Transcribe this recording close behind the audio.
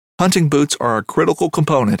Hunting boots are a critical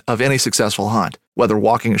component of any successful hunt. Whether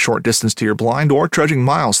walking a short distance to your blind or trudging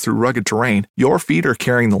miles through rugged terrain, your feet are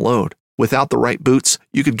carrying the load. Without the right boots,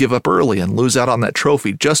 you could give up early and lose out on that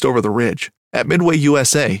trophy just over the ridge. At Midway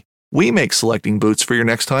USA, we make selecting boots for your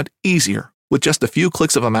next hunt easier. With just a few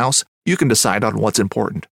clicks of a mouse, you can decide on what's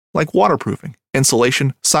important, like waterproofing,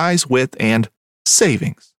 insulation, size, width, and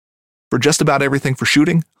savings. For just about everything for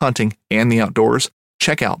shooting, hunting, and the outdoors,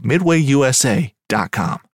 check out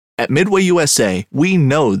MidwayUSA.com. At Midway USA, we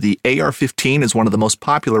know the AR-15 is one of the most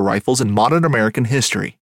popular rifles in modern American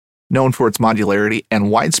history. Known for its modularity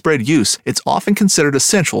and widespread use, it's often considered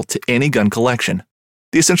essential to any gun collection.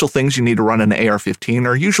 The essential things you need to run an AR-15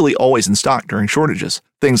 are usually always in stock during shortages,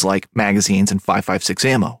 things like magazines and 5.56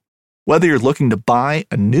 ammo. Whether you're looking to buy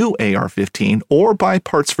a new AR-15 or buy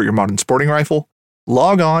parts for your modern sporting rifle,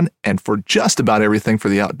 log on and for just about everything for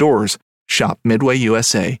the outdoors, shop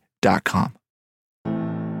MidwayUSA.com.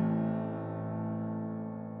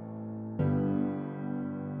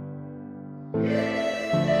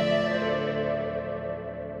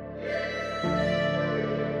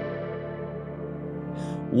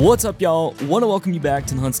 What's up, y'all? Want to welcome you back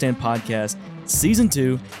to the Hunt Stand Podcast, Season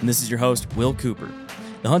 2, and this is your host, Will Cooper.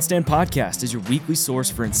 The Hunt Stand Podcast is your weekly source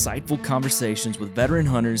for insightful conversations with veteran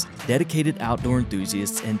hunters, dedicated outdoor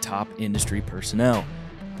enthusiasts, and top industry personnel.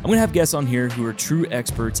 I'm going to have guests on here who are true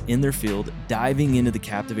experts in their field, diving into the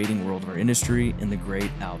captivating world of our industry and the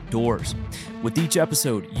great outdoors. With each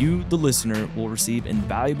episode, you, the listener, will receive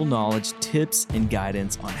invaluable knowledge, tips, and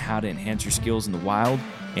guidance on how to enhance your skills in the wild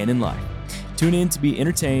and in life. Tune in to be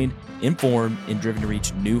entertained, informed, and driven to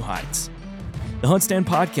reach new heights. The Hunt Stand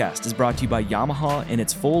Podcast is brought to you by Yamaha and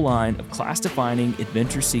its full line of class-defining,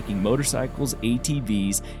 adventure-seeking motorcycles,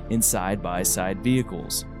 ATVs, and side-by-side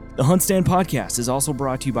vehicles. The Hunt Stand Podcast is also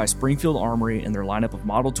brought to you by Springfield Armory and their lineup of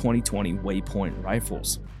Model 2020 Waypoint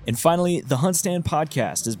rifles. And finally, the Hunt Stand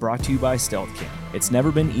Podcast is brought to you by StealthCam. It's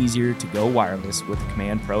never been easier to go wireless with the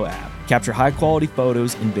Command Pro app. Capture high-quality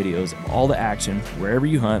photos and videos of all the action wherever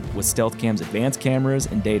you hunt with StealthCam's advanced cameras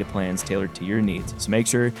and data plans tailored to your needs. So make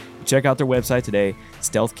sure you check out their website today,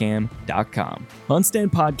 stealthcam.com. Hunt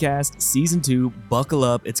Stand Podcast, Season 2. Buckle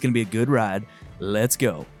up. It's going to be a good ride. Let's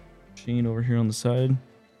go. Sheen over here on the side.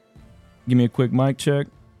 Give me a quick mic check.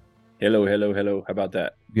 Hello. How about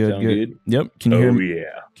that? Good, Sound good. Yep. Can you hear me?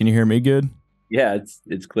 Yeah. Can you hear me good? Yeah,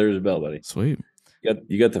 it's clear as a bell, buddy. Sweet.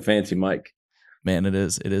 You got the fancy mic. Man, it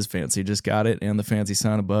is fancy. Just got it and the fancy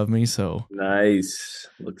sound above me. So Nice.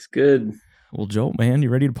 Looks good. well, Joel, man, you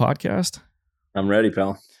ready to podcast? I'm ready,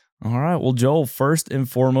 pal. All right. Well, Joel, first and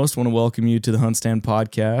foremost, want to welcome you to the Hunt Stand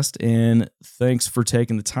Podcast, and thanks for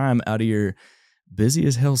taking the time out of your busy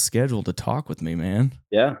as hell schedule to talk with me, man.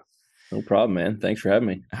 Yeah. No problem, man. Thanks for having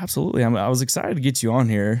me. Absolutely. I was excited to get you on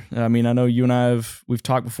here. I mean, I know you and I we've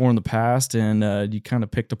talked before in the past, and you kind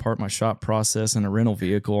of picked apart my shop process in a rental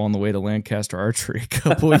vehicle on the way to Lancaster Archery a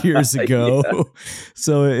couple of years ago. Yeah.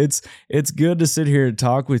 So it's good to sit here and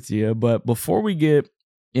talk with you. But before we get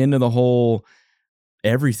into the whole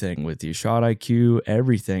everything with you, shot IQ,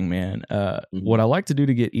 everything, man, what I like to do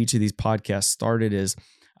to get each of these podcasts started is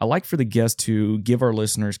I like for the guests to give our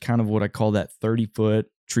listeners kind of what I call that 30-foot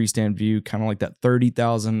tree stand view, kind of like that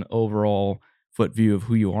 30,000 overall foot view of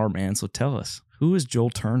who you are, man. So tell us, who is Joel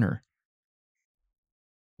Turner?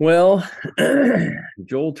 Well,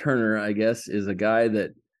 Joel Turner, I guess, is a guy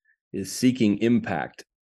that is seeking impact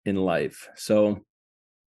in life. So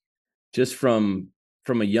just from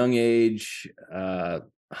a young age,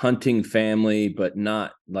 hunting family, but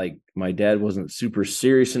not like my dad wasn't super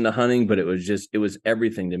serious into hunting, but it was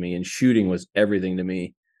everything to me, and shooting was everything to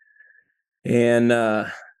me. And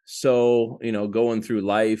so, going through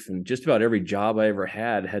life, and just about every job I ever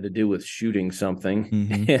had to do with shooting something.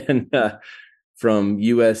 Mm-hmm. And from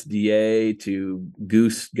USDA to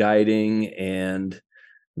goose guiding, and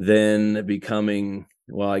then becoming,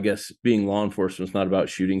 well, I guess being law enforcement is not about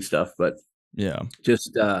shooting stuff, but yeah,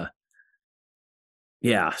 just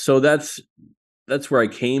yeah. So that's where I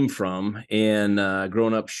came from, and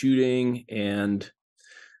growing up shooting, and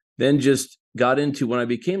then just got into, when I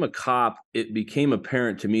became a cop, it became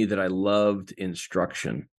apparent to me that I loved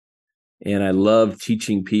instruction, and I loved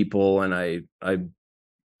teaching people. And I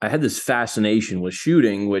had this fascination with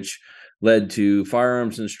shooting, which led to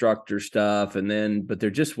firearms instructor stuff. But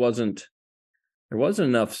there wasn't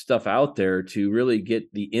enough stuff out there to really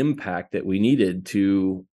get the impact that we needed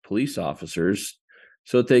to police officers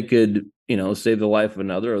so that they could, save the life of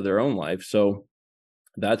another or their own life. So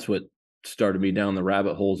that's what started me down the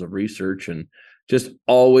rabbit holes of research, and just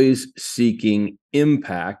always seeking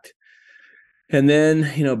impact. And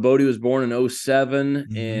then, Bodie was born in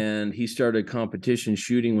 07 and he started competition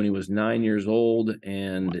shooting when he was 9 years old.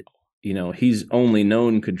 And, he's only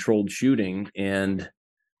known controlled shooting. And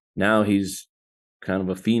now he's kind of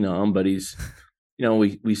a phenom, but he's,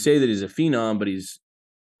 we say that he's a phenom, but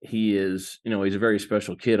he is, he's a very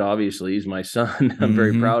special kid. Obviously, he's my son. I'm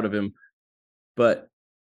very proud of him. But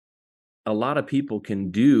a lot of people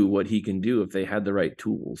can do what he can do if they had the right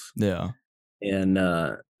tools. Yeah. And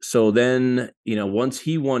so then, once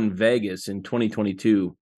he won Vegas in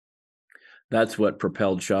 2022, that's what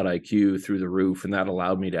propelled Shot IQ through the roof. And that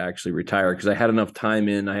allowed me to actually retire because I had enough time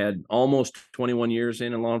in. I had almost 21 years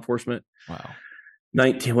in law enforcement. Wow.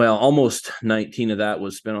 Almost 19 of that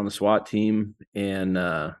was spent on the SWAT team and,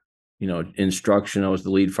 instruction. I was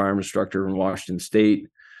the lead firearm instructor in Washington State.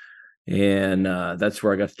 And that's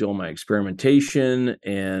where I got to do all my experimentation.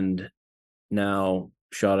 And now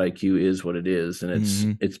Shot IQ is what it is.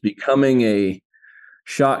 And it's becoming a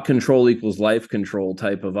shot control equals life control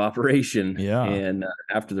type of operation. Yeah. And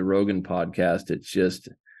after the Rogan podcast, it's just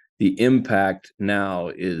the impact now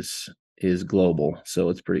is global. So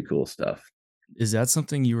it's pretty cool stuff. Is that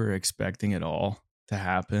something you were expecting at all to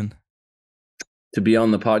happen? To be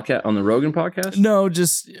on the podcast, on the Rogan podcast? No,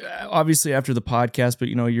 just obviously after the podcast, but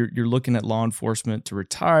you're looking at law enforcement to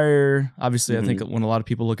retire. Obviously, I think when a lot of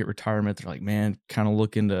people look at retirement, they're like, man, kind of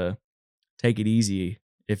looking to take it easy,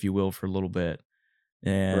 if you will, for a little bit.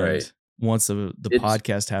 And once the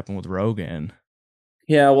podcast happened with Rogan.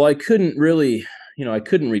 Yeah, well, I couldn't really, I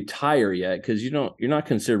couldn't retire yet because you're not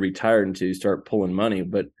considered retired until you start pulling money.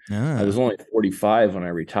 But I was only 45 when I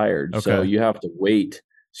retired. Okay. So you have to wait.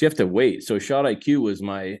 So Shot IQ was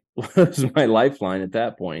my lifeline at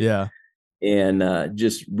that point. Yeah. And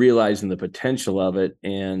just realizing the potential of it.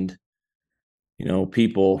 And,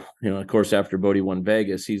 people, of course, after Bodie won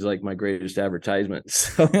Vegas, he's like my greatest advertisement.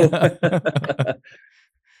 So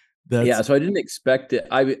yeah, so I didn't expect it.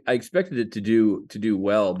 I expected it to do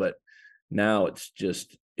well, but now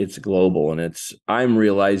it's global and I'm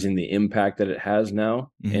realizing the impact that it has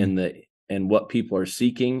now and what people are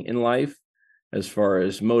seeking in life. As far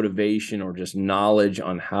as motivation or just knowledge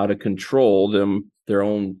on how to control their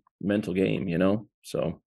own mental game,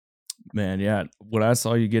 So, man, yeah. When I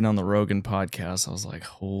saw you getting on the Rogan podcast, I was like,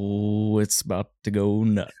 "Oh, it's about to go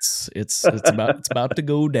nuts! It's about to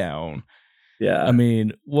go down." Yeah. I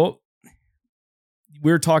mean, we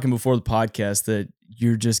were talking before the podcast that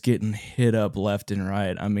you're just getting hit up left and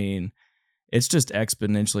right. I mean, it's just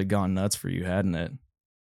exponentially gone nuts for you, hadn't it?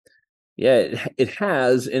 Yeah, it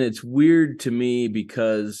has. And it's weird to me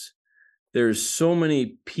because there's so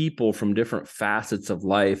many people from different facets of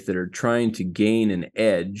life that are trying to gain an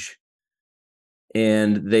edge.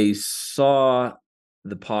 And they saw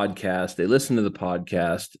the podcast, they listened to the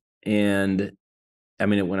podcast. And I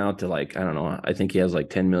mean, it went out to I don't know, I think he has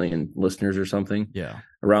 10 million listeners or something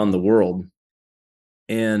around the world.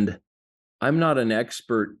 And I'm not an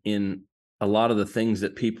expert in a lot of the things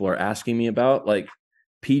that people are asking me about. Like,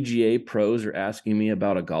 PGA pros are asking me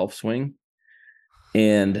about a golf swing,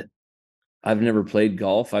 and I've never played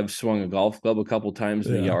golf. I've swung a golf club a couple times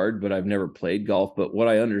in the yard, but I've never played golf. But what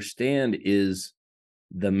I understand is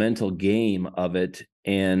the mental game of it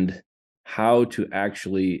and how to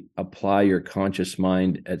actually apply your conscious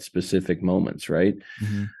mind at specific moments, right?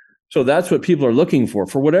 So that's what people are looking for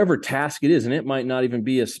whatever task it is. And it might not even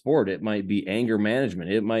be a sport. It might be anger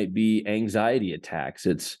management. It might be anxiety attacks.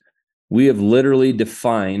 We have literally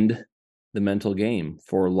defined the mental game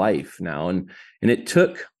for life now. And it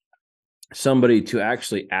took somebody to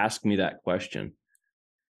actually ask me that question.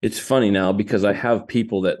 It's funny now because I have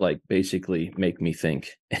people that basically make me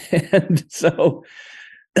think. And so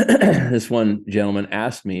this one gentleman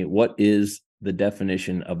asked me, what is the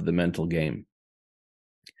definition of the mental game?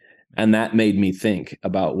 And that made me think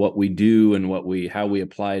about what we do and how we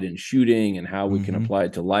apply it in shooting and how we can apply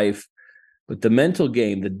it to life. But the mental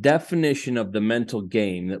game, the definition of the mental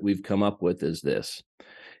game that we've come up with is this.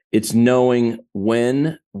 It's knowing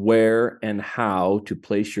when, where, and how to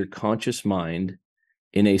place your conscious mind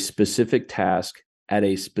in a specific task at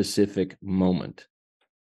a specific moment.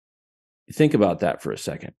 Think about that for a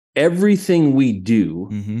second. Everything we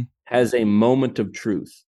do has a moment of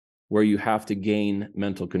truth where you have to gain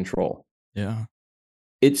mental control. Yeah.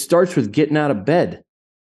 It starts with getting out of bed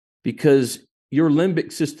because your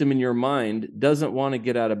limbic system in your mind doesn't want to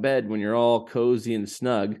get out of bed when you're all cozy and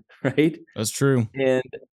snug, right? That's true. And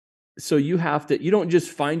so you don't just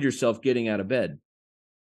find yourself getting out of bed.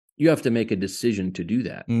 You have to make a decision to do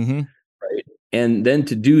that, right? And then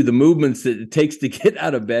to do the movements that it takes to get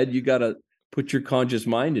out of bed, you got to put your conscious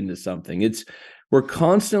mind into something. we're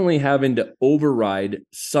constantly having to override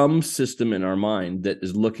some system in our mind that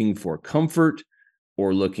is looking for comfort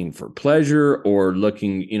or looking for pleasure or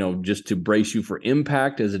looking, just to brace you for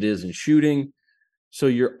impact as it is in shooting. So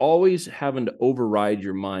you're always having to override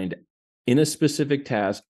your mind in a specific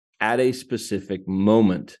task at a specific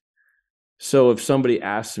moment. So if somebody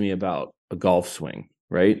asks me about a golf swing,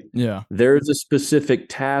 right? Yeah. There's a specific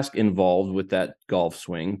task involved with that golf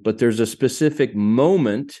swing, but there's a specific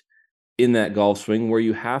moment in that golf swing where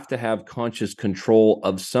you have to have conscious control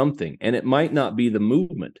of something. And it might not be the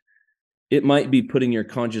movement. It might be putting your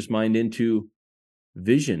conscious mind into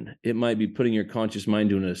vision. It might be putting your conscious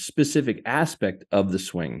mind into a specific aspect of the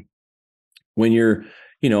swing. When you're,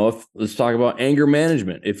 let's talk about anger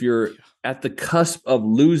management. If you're at the cusp of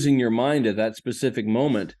losing your mind at that specific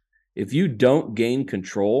moment, if you don't gain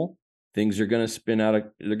control, things are going to spin out.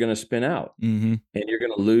 They're going to spin out, Mm-hmm. and you're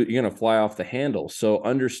going to lose. You're going to fly off the handle. So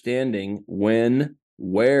understanding when,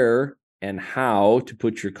 where, and how to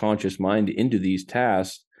put your conscious mind into these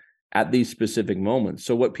tasks at these specific moments.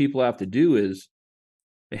 So what people have to do is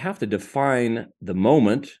they have to define the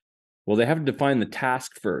moment. Well, they have to define the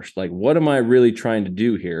task first. Like, what am I really trying to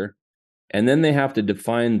do here? And then they have to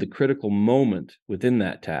define the critical moment within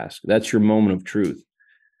that task. That's your moment of truth.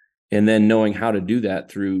 And then knowing how to do that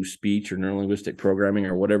through speech or neurolinguistic programming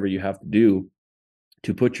or whatever you have to do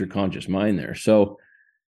to put your conscious mind there. So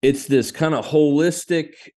it's this kind of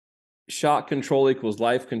holistic shot control equals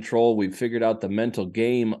life control. We've figured out the mental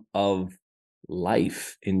game of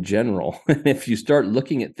life in general. And if you start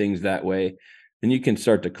looking at things that way, then you can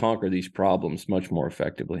start to conquer these problems much more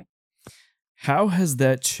effectively. How has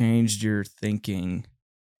that changed your thinking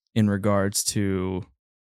in regards to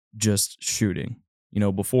just shooting?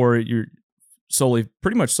 Before you're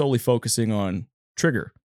pretty much solely focusing on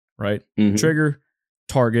trigger, right? Mm-hmm. Trigger,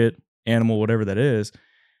 target, animal, whatever that is.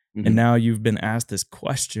 Mm-hmm. And now you've been asked this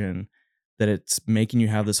question that it's making you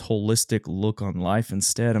have this holistic look on life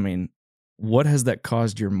instead. I mean, what has that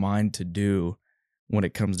caused your mind to do when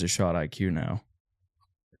it comes to shot IQ now?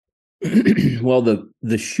 Well,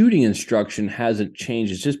 the shooting instruction hasn't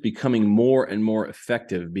changed. It's just becoming more and more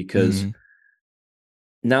effective because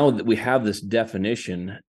now that we have this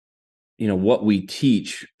definition, what we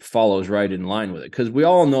teach follows right in line with it. Because we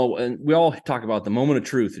all know, and we all talk about the moment of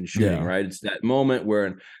truth in shooting, right? It's that moment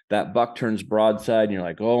where that buck turns broadside and you're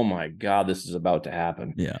like, oh my God, this is about to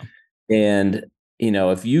happen. Yeah. And,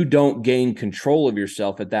 if you don't gain control of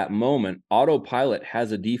yourself at that moment, autopilot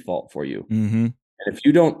has a default for you. Mm-hmm. And if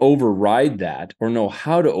you don't override that or know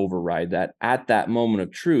how to override that at that moment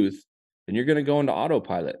of truth, then you're going to go into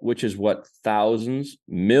autopilot, which is what thousands,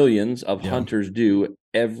 millions of hunters do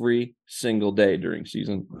every single day during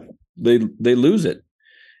season. They lose it.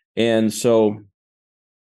 And so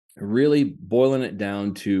really boiling it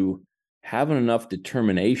down to having enough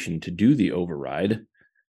determination to do the override,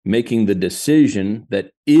 making the decision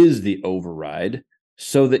that is the override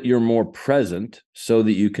so that you're more present, so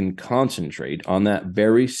that you can concentrate on that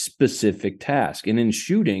very specific task. And in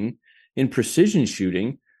shooting, in precision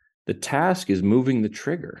shooting, the task is moving the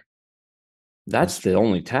trigger. That's the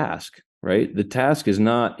only task, right? The task is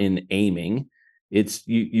not in aiming. It's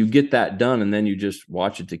you get that done and then you just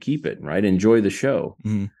watch it to keep it, right? Enjoy the show.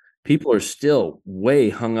 Mm-hmm. People are still way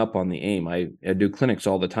hung up on the aim. I do clinics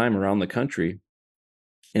all the time around the country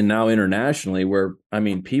and now internationally where,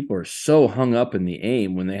 people are so hung up in the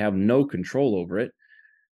aim when they have no control over it.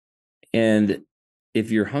 And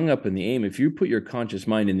if you're hung up in the aim, if you put your conscious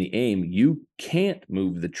mind in the aim, you can't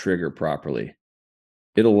move the trigger properly.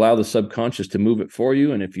 It'll allow the subconscious to move it for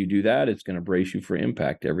you. And if you do that, it's going to brace you for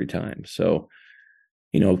impact every time. So,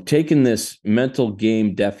 taking this mental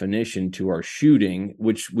game definition to our shooting,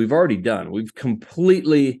 which we've already done, we've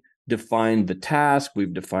completely defined the task.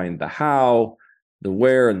 We've defined the how, the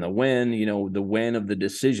where, and the when, the when of the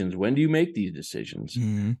decisions. When do you make these decisions?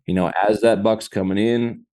 Mm-hmm. As that buck's coming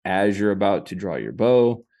in, as you're about to draw your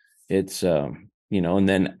bow, it's, and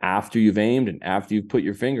then after you've aimed and after you've put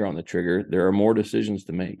your finger on the trigger, there are more decisions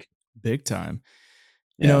to make. Big time.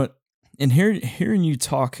 And hearing you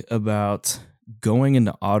talk about going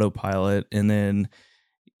into autopilot and then,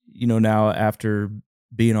 now after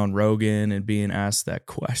being on Rogan and being asked that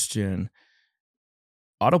question,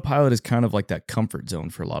 autopilot is kind of like that comfort zone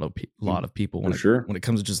for a lot of people when it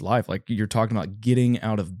comes to just life. Like you're talking about getting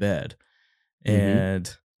out of bed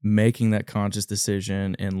and making that conscious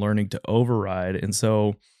decision and learning to override. And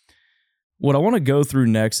so what I want to go through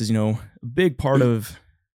next is, a big part of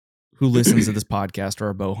who listens to this podcast are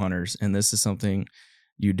our bow hunters. And this is something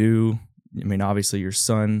you do. Obviously your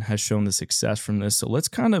son has shown the success from this. So let's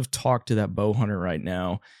kind of talk to that bow hunter right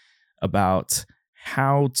now about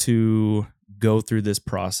how to go through this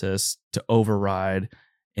process to override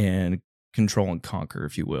and control and conquer,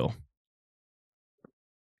 if you will?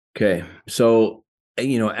 Okay. So,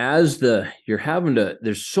 there's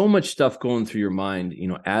so much stuff going through your mind,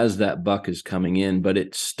 as that buck is coming in, but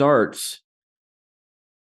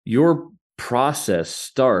your process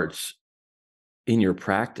starts in your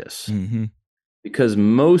practice. Mm-hmm. Because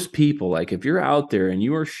most people, like if you're out there and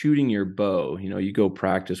you are shooting your bow, you go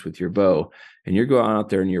practice with your bow and you're going out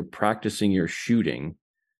there and you're practicing your shooting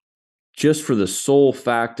just for the sole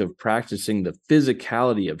fact of practicing the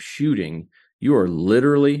physicality of shooting, you are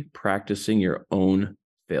literally practicing your own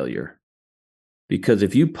failure. Because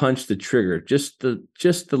if you punch the trigger just the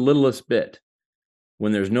littlest bit,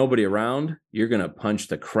 when there's nobody around, you're going to punch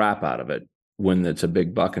the crap out of it when it's a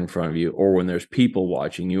big buck in front of you, or when there's people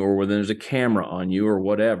watching you, or when there's a camera on you, or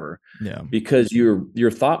whatever. Yeah. Because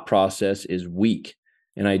your thought process is weak.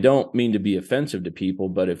 And I don't mean to be offensive to people,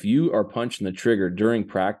 but if you are punching the trigger during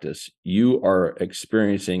practice, you are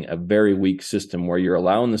experiencing a very weak system where you're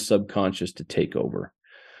allowing the subconscious to take over.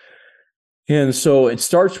 And so it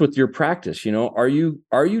starts with your practice. Are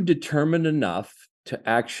you determined enough to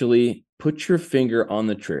actually put your finger on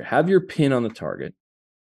the trigger, have your pin on the target,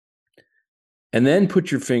 and then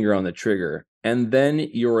put your finger on the trigger, and then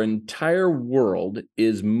your entire world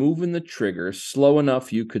is moving the trigger slow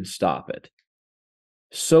enough you could stop it,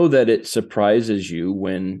 so that it surprises you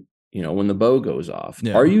when the bow goes off.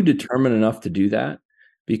 Yeah. Are you determined enough to do that?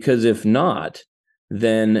 Because if not,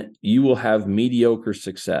 then you will have mediocre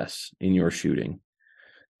success in your shooting.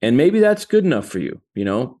 And maybe that's good enough for you,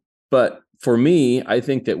 but for me, I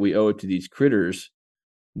think that we owe it to these critters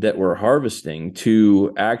that we're harvesting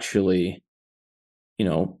to actually,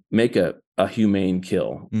 make a humane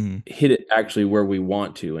kill, hit it actually where we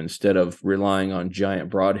want to, instead of relying on giant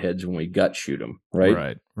broadheads when we gut shoot them,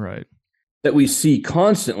 right? Right. That we see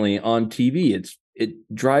constantly on TV.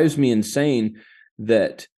 It drives me insane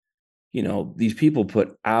that, these people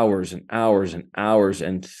put hours and hours and hours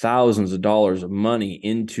and thousands of dollars of money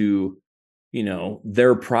into,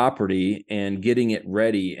 their property and getting it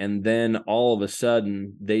ready. And then all of a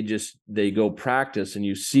sudden they go practice, and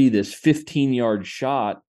you see this 15-yard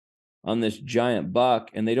shot on this giant buck,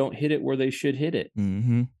 and they don't hit it where they should hit it.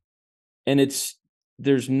 Mm-hmm. And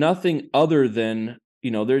there's nothing other than, they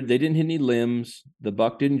didn't hit any limbs. The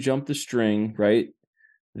buck didn't jump the string, right?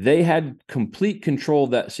 They had complete control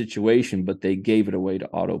of that situation, but they gave it away to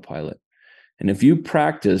autopilot. And if you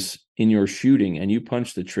practice in your shooting and you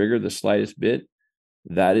punch the trigger the slightest bit,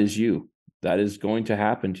 that is you. That is going to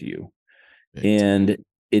happen to you. And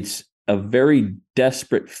it's a very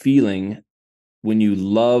desperate feeling when you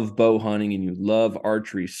love bow hunting and you love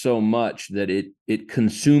archery so much that it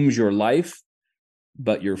consumes your life,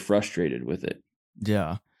 but you're frustrated with it.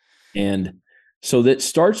 Yeah. And so that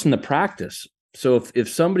starts in the practice. So if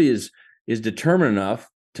somebody is determined enough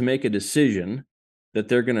to make a decision that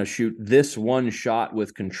they're going to shoot this one shot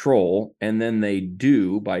with control, and then they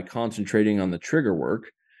do by concentrating on the trigger work,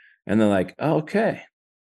 and they're like, oh, okay,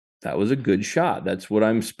 that was a good shot. That's what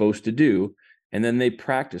I'm supposed to do. And then they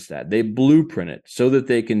practice that. They blueprint it so that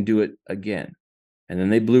they can do it again. And then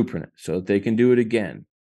they blueprint it so that they can do it again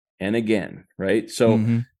and again, right?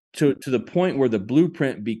 So to the point where the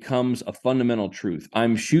blueprint becomes a fundamental truth.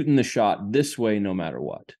 I'm shooting the shot this way no matter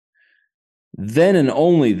what. Then and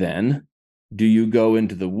only then do you go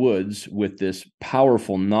into the woods with this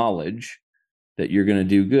powerful knowledge that you're going to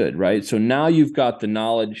do good, right? So now you've got the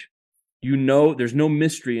knowledge. There's no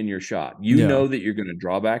mystery in your shot. You know that you're going to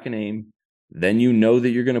draw back and aim. Then you know that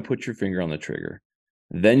you're going to put your finger on the trigger.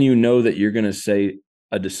 Then you know that you're going to say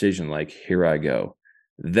a decision like, here I go.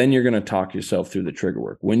 Then you're going to talk yourself through the trigger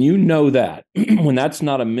work. When you know that, when that's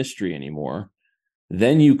not a mystery anymore,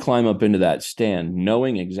 then you climb up into that stand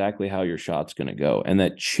knowing exactly how your shot's going to go. And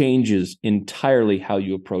that changes entirely how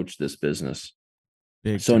you approach this business.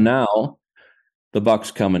 So now the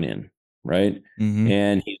buck's coming in, right?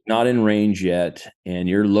 And he's not in range yet. And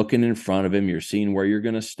you're looking in front of him. You're seeing where you're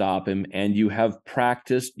going to stop him. And you have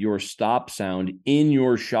practiced your stop sound in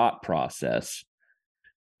your shot process.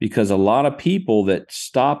 Because a lot of people that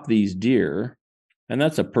stop these deer, and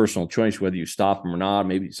that's a personal choice, whether you stop them or not.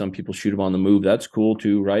 Maybe some people shoot them on the move. That's cool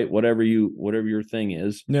too, right? Whatever your thing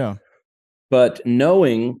is. Yeah. But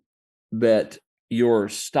knowing that your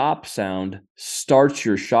stop sound starts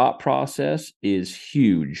your shot process is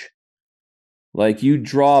huge. Like you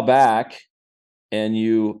draw back and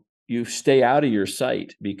you stay out of your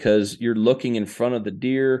sight because you're looking in front of the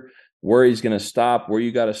deer, where he's going to stop, where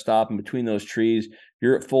you got to stop in between those trees.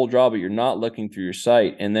 You're at full draw, but you're not looking through your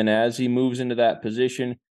sight. And then as he moves into that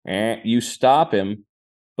position, you stop him.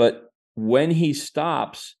 But when he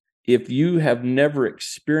stops, if you have never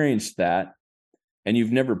experienced that and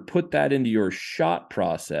you've never put that into your shot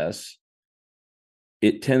process,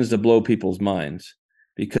 it tends to blow people's minds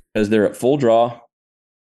because they're at full draw.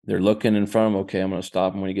 They're looking in front of them. Okay, I'm going to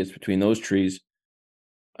stop him when he gets between those trees.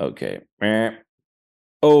 Okay.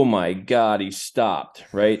 Oh my God, he stopped,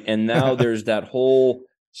 right? And now there's that whole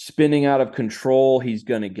spinning out of control. He's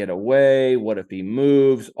going to get away. What if he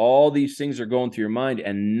moves? All these things are going through your mind,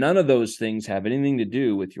 and none of those things have anything to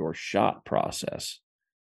do with your shot process.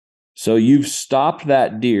 So you've stopped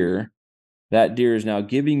that deer. That deer is now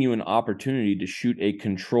giving you an opportunity to shoot a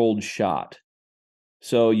controlled shot.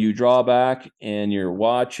 So you draw back and you're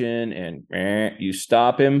watching and you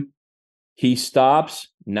stop him. He stops.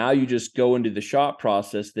 Now you just go into the shot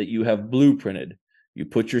process that you have blueprinted. You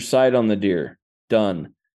put your sight on the deer.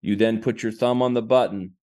 Done. You then put your thumb on the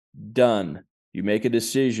button. Done. You make a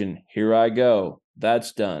decision. Here I go.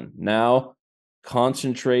 That's done. Now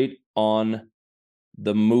concentrate on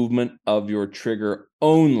the movement of your trigger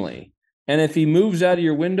only. And if he moves out of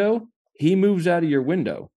your window, he moves out of your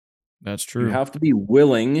window. That's true. You have to be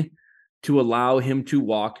willing to allow him to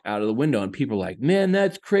walk out of the window. And people are like, man,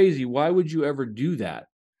 that's crazy. Why would you ever do that?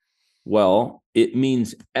 Well, it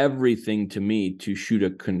means everything to me to shoot a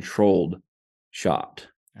controlled shot.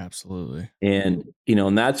 Absolutely. And,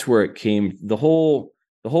 and that's where it came. The whole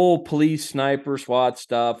police, sniper, SWAT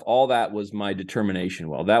stuff, all that was my determination.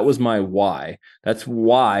 Well, that was my why. That's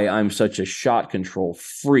why I'm such a shot control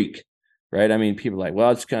freak, right? I mean, people are like,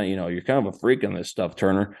 well, it's kind of, you're kind of a freak on this stuff,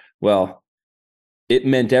 Turner. Well, it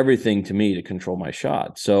meant everything to me to control my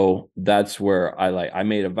shot. So that's where I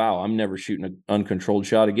made a vow. I'm never shooting an uncontrolled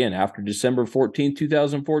shot again. After December 14th,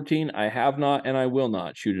 2014, I have not, and I will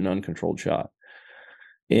not shoot an uncontrolled shot.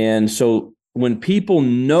 And so when people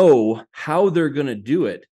know how they're going to do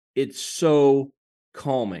it, it's so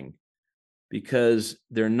calming because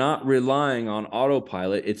they're not relying on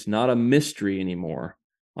autopilot. It's not a mystery anymore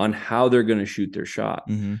on how they're going to shoot their shot.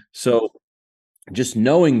 Mm-hmm. So just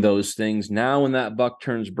knowing those things, now when that buck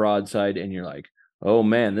turns broadside and you're like, oh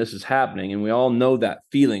man, this is happening. And we all know that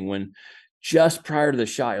feeling when just prior to the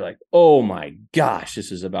shot, you're like, oh my gosh,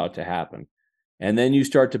 this is about to happen. And then you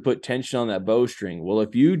start to put tension on that bowstring. Well,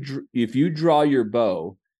 if you draw your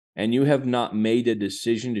bow and you have not made a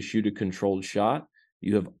decision to shoot a controlled shot,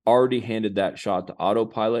 you have already handed that shot to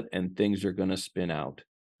autopilot and things are going to spin out.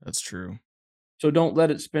 That's true. So don't let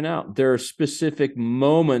it spin out. There are specific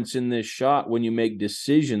moments in this shot when you make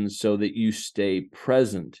decisions so that you stay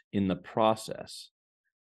present in the process.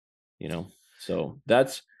 So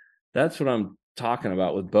that's what I'm talking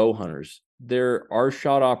about with bow hunters. There are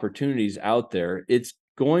shot opportunities out there. It's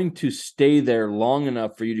going to stay there long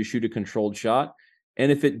enough for you to shoot a controlled shot.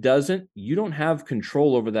 And if it doesn't, you don't have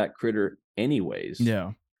control over that critter anyways.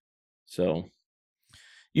 Yeah. So,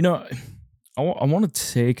 I want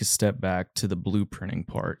to take a step back to the blueprinting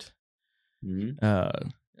part. mm-hmm.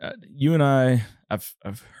 You and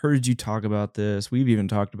I've heard you talk about this. We've even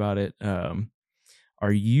talked about it.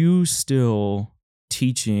 Are you still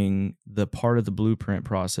teaching the part of the blueprint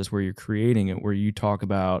process where you're creating it, where you talk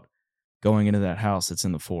about going into that house that's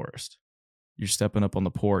in the forest? You're stepping up on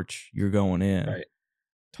the porch. You're going in.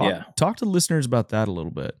 Right. Talk to listeners about that a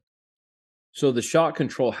little bit. So the shot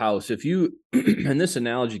control house, if you, and this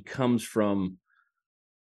analogy comes from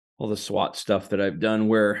all the SWAT stuff that I've done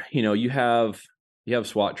where, you have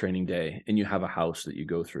SWAT training day and you have a house that you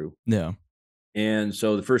go through. Yeah. And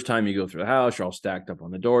so the first time you go through the house, you're all stacked up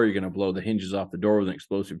on the door. You're going to blow the hinges off the door with an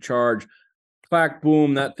explosive charge. Clack,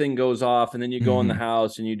 boom, that thing goes off. And then you go in the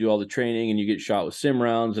house and you do all the training and you get shot with sim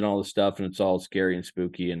rounds and all the stuff. And it's all scary and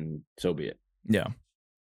spooky and so be it. Yeah.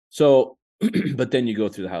 So, but then you go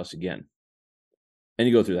through the house again. And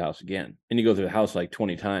you go through the house again. And you go through the house like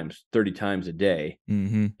 20 times, 30 times a day.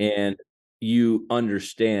 Mm-hmm. And you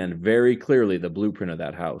understand very clearly the blueprint of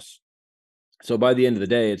that house. So by the end of the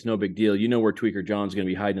day, it's no big deal. You know where Tweaker John's going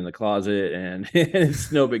to be hiding in the closet and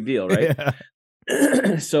it's no big deal, right?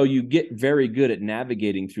 Yeah. So you get very good at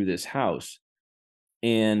navigating through this house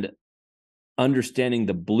and understanding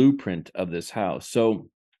the blueprint of this house. So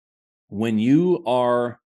when you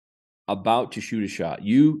are about to shoot a shot,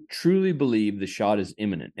 you truly believe the shot is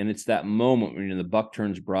imminent. And it's that moment when the buck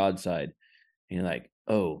turns broadside and you're like,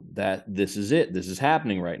 oh, this is it. This is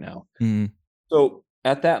happening right now. Mm-hmm. So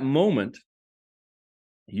at that moment,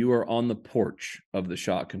 you are on the porch of the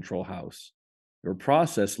shot control house. Your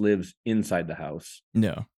process lives inside the house.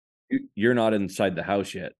 No. You're not inside the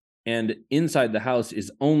house yet. And inside the house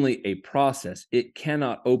is only a process. It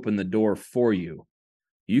cannot open the door for you.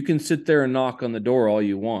 You can sit there and knock on the door all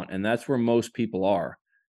you want. And that's where most people are.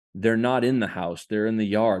 they're not in the house. They're in the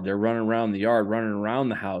yard. They're running around the yard, running around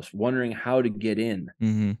the house, wondering how to get in.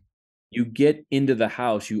 Mm-hmm. You get into the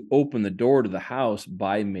house. You open the door to the house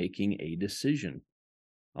by making a decision.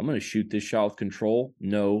 I'm going to shoot this shot with control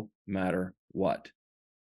no matter what.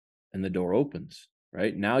 And the door opens,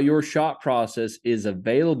 right? Now your shot process is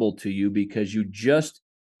available to you because you just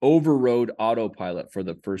overrode autopilot for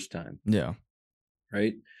the first time. Yeah.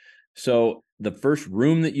 Right? So the first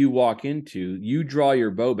room that you walk into, you draw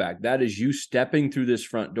your bow back. That is you stepping through this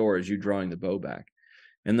front door as you drawing the bow back.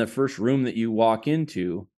 And the first room that you walk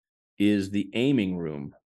into is the aiming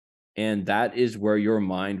room. And that is where your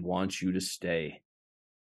mind wants you to stay.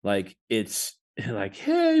 Like, it's like,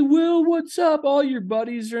 hey, Will, what's up? All your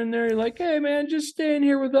buddies are in there. You're like, hey, man, just stay in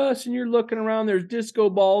here with us. And you're looking around. There's disco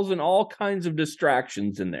balls and all kinds of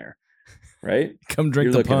distractions in there, right? Come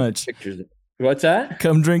drink the punch. Pictures. What's that?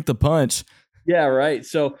 Come drink the punch. Yeah, right.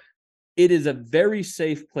 So it is a very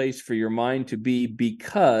safe place for your mind to be,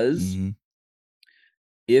 because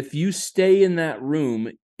if you stay in that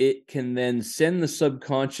room, it can then send the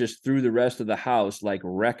subconscious through the rest of the house like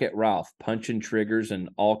Wreck-It Ralph, punching triggers and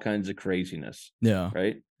all kinds of craziness. Yeah.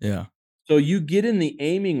 Right? Yeah. So you get in the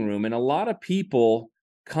aiming room, and a lot of people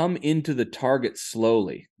come into the target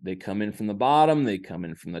slowly. They come in from the bottom, they come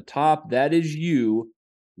in from the top. That is you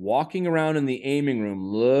walking around in the aiming room,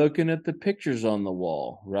 looking at the pictures on the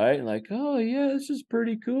wall, right? Like, oh yeah, this is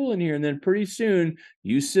pretty cool in here. And then pretty soon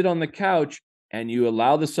you sit on the couch and you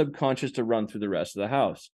allow the subconscious to run through the rest of the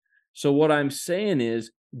house. So what I'm saying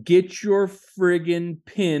is, get your friggin'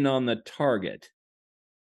 pin on the target.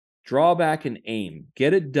 Draw back and aim.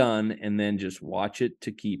 Get it done, and then just watch it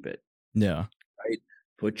to keep it. Yeah. Right?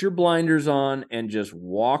 Put your blinders on and just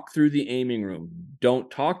walk through the aiming room. Don't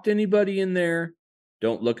talk to anybody in there.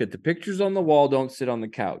 Don't look at the pictures on the wall. Don't sit on the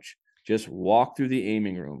couch. Just walk through the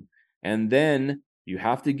aiming room. And then you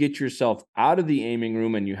have to get yourself out of the aiming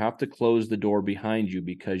room, and you have to close the door behind you,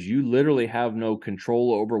 because you literally have no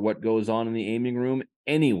control over what goes on in the aiming room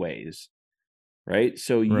anyways. Right?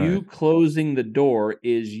 So you closing the door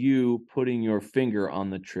is you putting your finger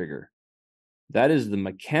on the trigger. That is the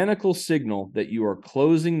mechanical signal that you are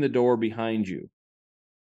closing the door behind you.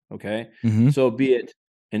 Okay? So be it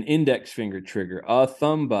an index finger trigger, a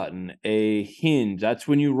thumb button, a hinge. That's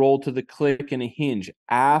when you roll to the click and a hinge.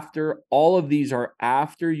 After all of these are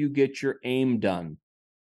after you get your aim done.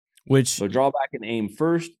 So draw back and aim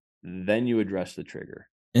first, then you address the trigger.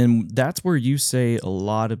 And that's where you say a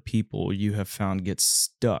lot of people you have found get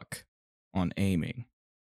stuck on aiming.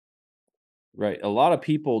 Right. A lot of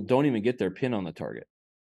people don't even get their pin on the target.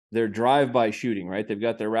 They're drive-by shooting, right? They've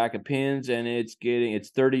got their rack of pins, and it's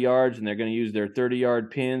 30 yards, and they're going to use their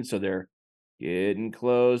 30-yard pin. So they're getting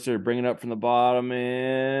closer, bringing it up from the bottom,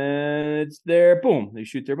 and it's there. Boom. They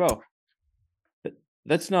shoot their bow.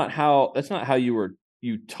 That's not how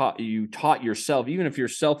you taught yourself. Even if you're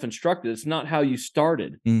self-instructed, it's not how you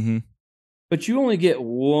started. But you only get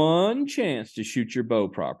one chance to shoot your bow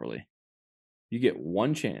properly. You get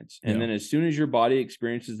one chance. And then as soon as your body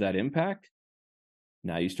experiences that impact,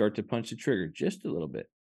 now you start to punch the trigger just a little bit,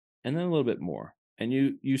 and then a little bit more. And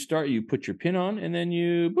you put your pin on, and then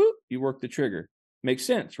you work the trigger. Makes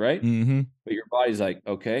sense, right? But your body's like,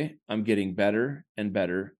 okay, I'm getting better and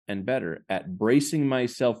better and better at bracing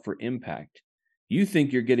myself for impact. You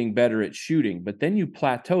think you're getting better at shooting, but then you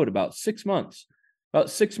plateaued about 6 months. About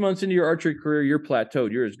 6 months into your archery career, you're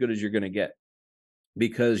plateaued. You're as good as you're going to get,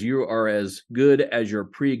 because you are as good as your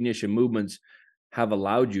pre-ignition movements have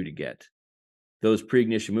allowed you to get. Those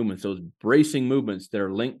pre-ignition movements, those bracing movements that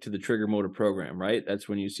are linked to the trigger motor program, right? That's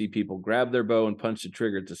when you see people grab their bow and punch the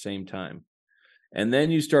trigger at the same time. And then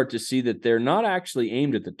you start to see that they're not actually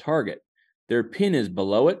aimed at the target. Their pin is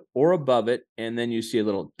below it or above it, and then you see a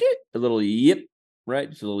little yip, right?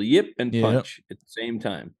 Just a little yip and punch at the same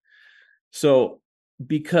time. So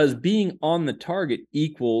because being on the target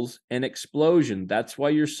equals an explosion, that's why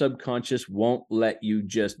your subconscious won't let you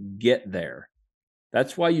just get there.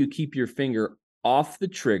 That's why you keep your finger off the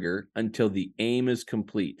trigger until the aim is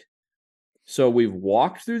complete. So we've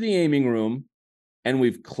walked through the aiming room, and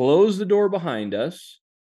we've closed the door behind us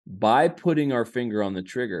by putting our finger on the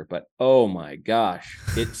trigger. But oh my gosh,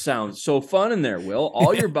 it sounds so fun in there, Will.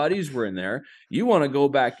 All your buddies were in there. You want to go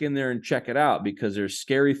back in there and check it out, because there's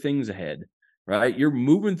scary things ahead, right? You're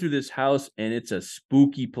moving through this house, and it's a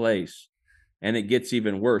spooky place, and it gets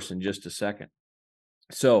even worse in just a second.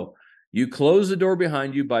 So you close the door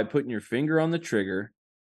behind you by putting your finger on the trigger,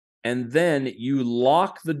 and then you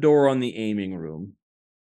lock the door on the aiming room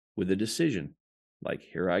with a decision. Like,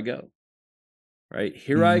 here I go, right?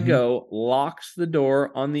 Here I go, locks the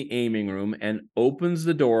door on the aiming room and opens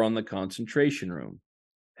the door on the concentration room.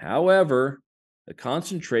 However, the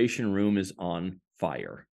concentration room is on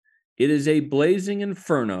fire. It is a blazing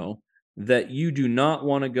inferno that you do not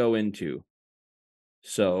want to go into.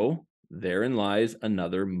 So therein lies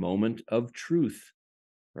another moment of truth,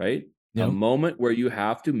 right? Yep. A moment where you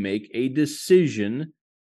have to make a decision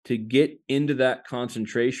to get into that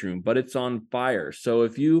concentration room, but it's on fire. So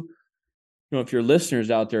if if your listeners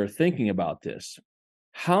out there are thinking about this,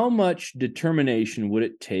 how much determination would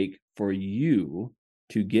it take for you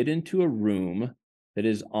to get into a room that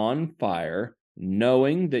is on fire,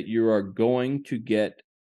 knowing that you are going to get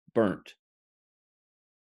burnt?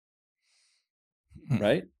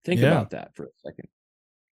 Right? Think about that for a second.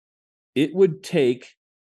 It would take,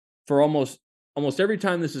 for almost every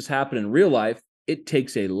time this has happened in real life, it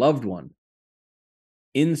takes a loved one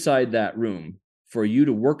inside that room for you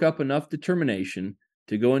to work up enough determination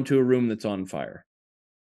to go into a room that's on fire.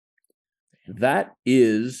 That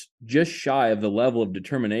is just shy of the level of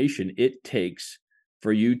determination it takes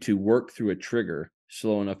for you to work through a trigger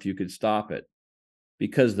slow enough you could stop it,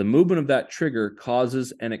 because the movement of that trigger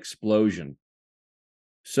causes an explosion.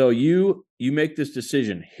 So you make this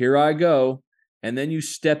decision, here I go, and then you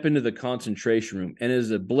step into the concentration room, and it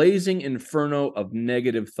is a blazing inferno of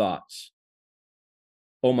negative thoughts.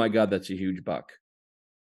 Oh my God, that's a huge buck.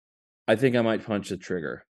 I think I might punch the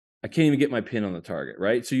trigger. I can't even get my pin on the target,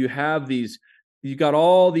 right? So you got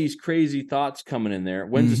all these crazy thoughts coming in there.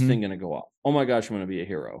 When's this thing going to go off? Oh my gosh, I'm going to be a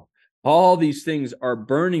hero. All these things are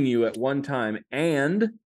burning you at one time,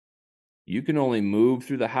 and you can only move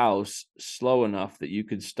through the house slow enough that you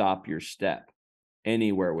could stop your step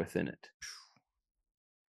anywhere within it.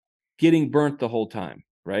 Getting burnt the whole time,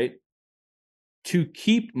 right? To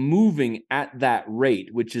keep moving at that rate,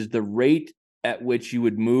 which is the rate at which you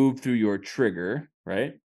would move through your trigger,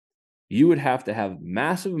 right? You would have to have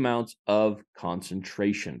massive amounts of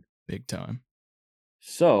concentration. Big time.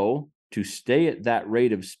 So to stay at that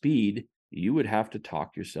rate of speed, you would have to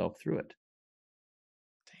talk yourself through it.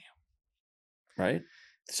 Damn. Right?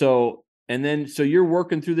 So you're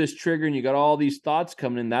working through this trigger and you got all these thoughts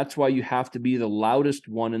coming in. That's why you have to be the loudest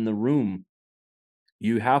one in the room.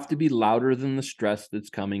 You have to be louder than the stress that's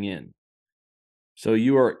coming in. So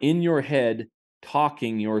you are in your head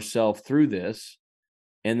talking yourself through this.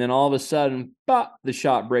 And then all of a sudden, the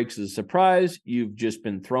shot breaks as a surprise. You've just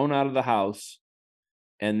been thrown out of the house.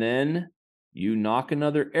 And then you knock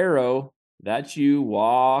another arrow. That's you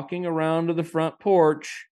walking around to the front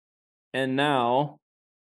porch. And now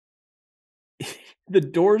the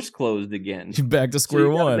door's closed again. You're back to square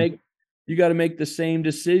one. You got to make the same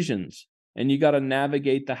decisions. And you got to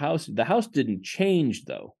navigate the house. The house didn't change,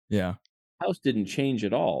 though. Yeah. The house didn't change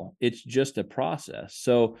at all. It's just a process.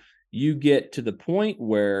 So you get to the point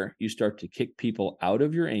where you start to kick people out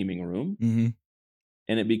of your aiming room,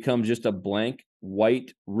 and it becomes just a blank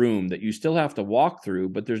white room that you still have to walk through,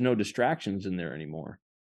 but there's no distractions in there anymore.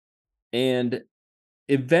 And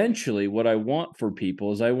eventually what I want for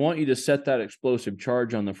people is I want you to set that explosive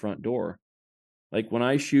charge on the front door. Like when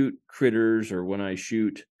I shoot critters or when I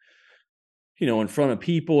shoot, in front of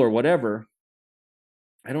people or whatever,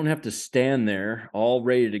 I don't have to stand there all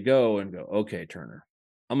ready to go and go, okay, Turner,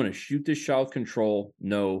 I'm going to shoot this shot with control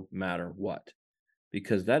no matter what,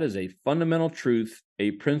 because that is a fundamental truth,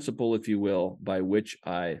 a principle, if you will, by which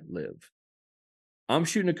I live. I'm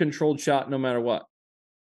shooting a controlled shot no matter what.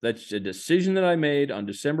 That's a decision that I made on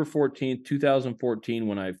December 14th, 2014,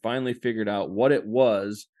 when I finally figured out what it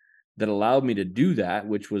was that allowed me to do that,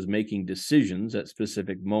 which was making decisions at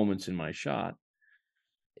specific moments in my shot.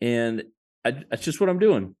 And that's just what I'm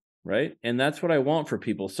doing, right? And that's what I want for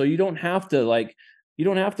people. So you don't have to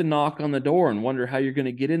knock on the door and wonder how you're going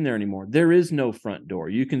to get in there anymore. There is no front door.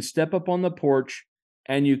 You can step up on the porch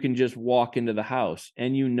and you can just walk into the house,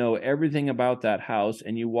 and you know everything about that house,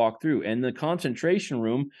 and you walk through. And the concentration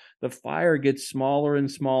room, the fire gets smaller and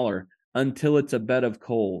smaller until it's a bed of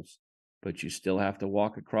coals, but you still have to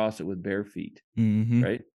walk across it with bare feet,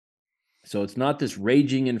 right? So it's not this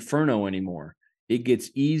raging inferno anymore. It gets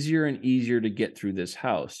easier and easier to get through this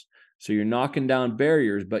house. So you're knocking down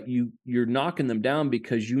barriers, but you're knocking them down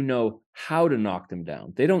because you know how to knock them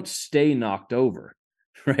down. They don't stay knocked over,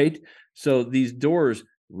 right? So these doors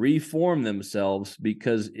reform themselves,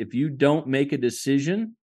 because if you don't make a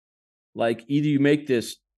decision, like either you make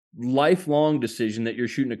this lifelong decision that you're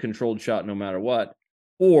shooting a controlled shot no matter what,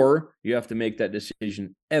 or you have to make that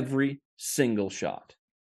decision every single shot.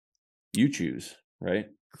 You choose, right?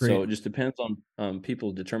 Great. So it just depends on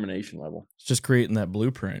people's determination level. It's just creating that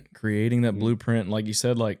blueprint. Like you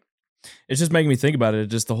said, like it's just making me think about it.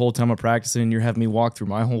 Just the whole time I'm practicing, you're having me walk through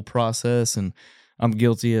my whole process, and I'm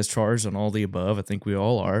guilty as charged on all the above. I think we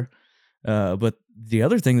all are. But the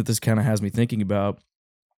other thing that this kind of has me thinking about,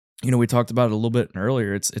 we talked about it a little bit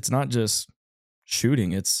earlier. It's not just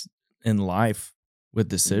shooting; it's in life with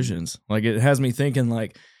decisions. Like it has me thinking,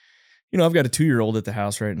 like, I've got a 2-year-old at the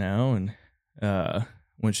house right now, and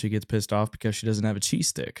when she gets pissed off because she doesn't have a cheese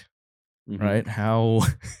stick, right? How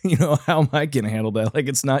how am I going to handle that? Like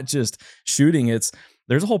it's not just shooting;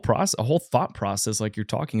 there's a whole process, a whole thought process, like you're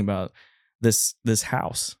talking about this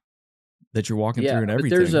house that you're walking through and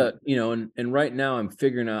everything. But there's a, and right now I'm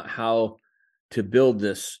figuring out how to build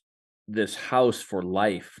this house for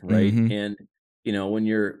life, right? Mhm. And when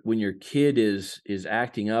your kid is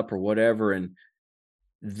acting up or whatever, and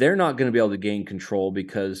they're not going to be able to gain control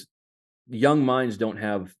because young minds don't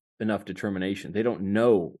have enough determination. They don't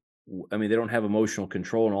know. I mean, they don't have emotional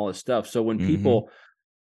control and all this stuff. So when Mhm. people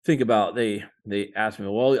think about, they ask me,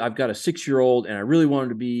 well, I've got a 6-year-old and I really wanted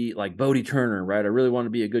to be like Bodie Turner, right? I really want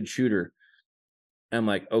to be a good shooter. I'm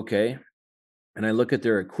like, okay. And I look at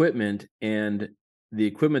their equipment, and the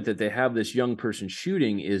equipment that they have this young person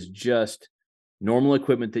shooting is just normal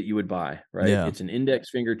equipment that you would buy, right? Yeah. It's an index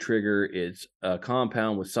finger trigger. It's a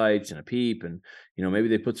compound with sights and a peep. And, maybe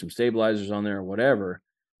they put some stabilizers on there or whatever.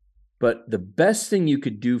 But the best thing you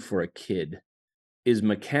could do for a kid is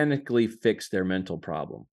mechanically fix their mental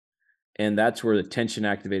problem. And that's where the tension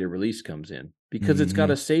activated release comes in, because it's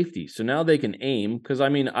got a safety. So now they can aim. Because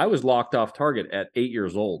I was locked off target at 8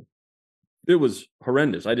 years old. It was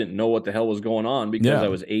horrendous. I didn't know what the hell was going on because I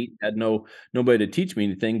was 8, had nobody to teach me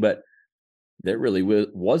anything. But there really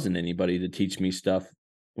wasn't anybody to teach me stuff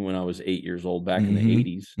when I was 8 years old back in the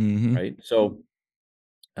 80s, right? So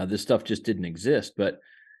this stuff just didn't exist. But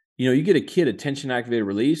you get a kid a tension activated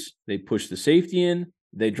release. They push the safety in.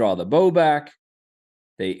 They draw the bow back.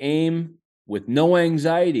 They aim with no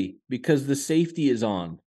anxiety because the safety is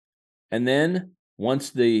on. And then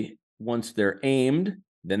once they're aimed,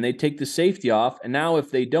 then they take the safety off. And now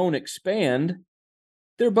if they don't expand,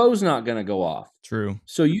 their bow's not going to go off. True.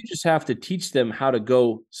 So you just have to teach them how to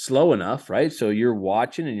go slow enough, right? So you're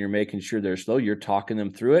watching and you're making sure they're slow. You're talking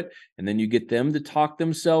them through it. And then you get them to talk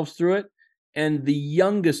themselves through it. And the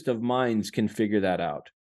youngest of minds can figure that out.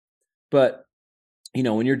 But,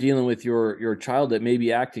 when you're dealing with your child that may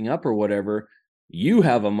be acting up or whatever, you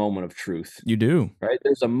have a moment of truth. You do. Right?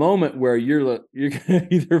 There's a moment where you're going to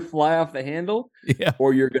either fly off the handle, Yeah.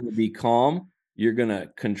 or you're going to be calm. You're going to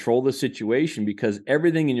control the situation because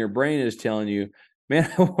everything in your brain is telling you, man,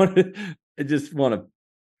 I just want to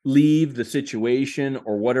leave the situation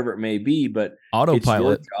or whatever it may be. But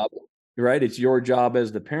Autopilot. it's your job, right? It's your job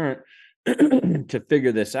as the parent to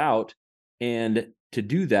figure this out. And to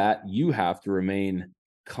do that, you have to remain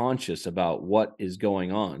conscious about what is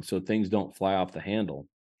going on so things don't fly off the handle.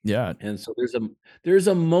 Yeah. And so there's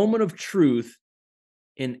a moment of truth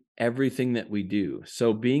in everything that we do.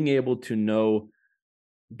 So being able to know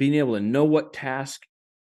what task,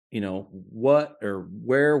 what or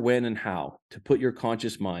where, when, and how to put your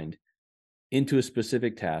conscious mind into a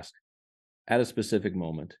specific task at a specific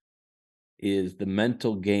moment is the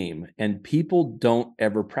mental game. And people don't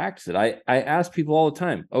ever practice it. I ask people all the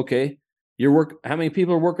time, okay, how many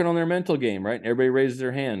people are working on their mental game, right? And everybody raises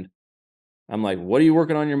their hand. I'm like, what are you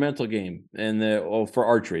working on your mental game? And for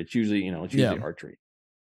archery, it's usually archery.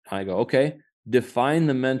 I go, okay, define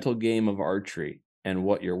the mental game of archery and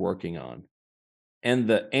what you're working on. And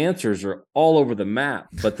the answers are all over the map,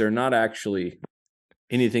 but they're not actually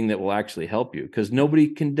anything that will actually help you because nobody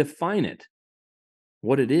can define it,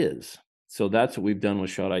 what it is. So that's what we've done with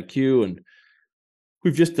Shot IQ, and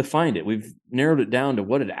we've just defined it. We've narrowed it down to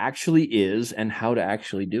what it actually is and how to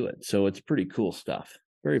actually do it. So it's pretty cool stuff.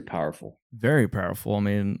 Very powerful. Very powerful. I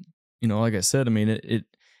mean, like I said, I mean, it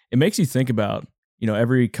makes you think about,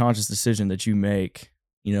 every conscious decision that you make,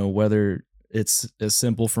 whether it's as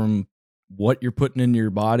simple from what you're putting in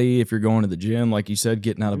your body, if you're going to the gym, like you said,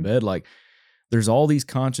 getting out of bed, like there's all these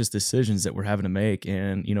conscious decisions that we're having to make.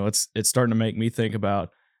 And, it's starting to make me think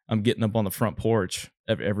about, I'm getting up on the front porch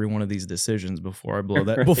every one of these decisions before I blow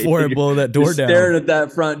that I blow that door down. Staring at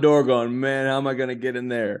that front door going, man, how am I going to get in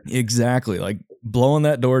there? Exactly. Like blowing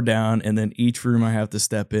that door down, and then each room I have to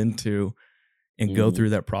step into and go through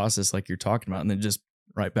that process like you're talking about, and then just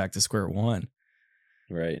right back to square one.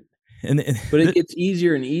 Right. But it gets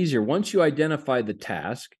easier and easier once you identify the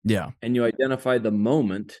task. Yeah. And you identify the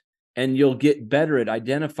moment, and you'll get better at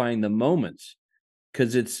identifying the moments.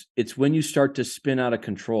 Because it's when you start to spin out of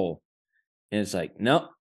control, and it's like, no,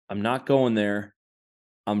 I'm not going there.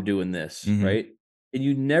 I'm doing this, right? And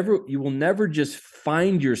you will never just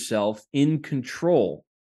find yourself in control,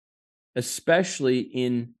 especially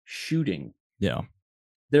in shooting. Yeah.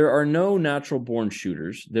 there are no natural born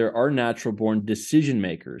shooters. There are natural born decision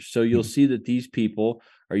makers. So you'll see that these people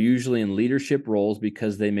are usually in leadership roles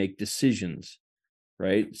because they make decisions,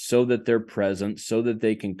 right? So that they're present, so that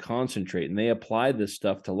they can concentrate, and they apply this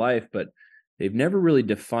stuff to life, but they've never really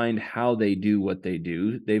defined how they do what they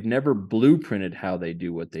do. They've never blueprinted how they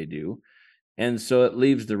do what they do. And so it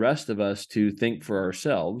leaves the rest of us to think for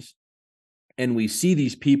ourselves. And we see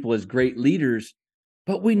these people as great leaders,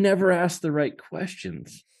 but we never ask the right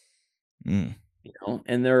questions. Mm.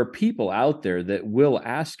 And there are people out there that will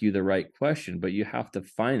ask you the right question, but you have to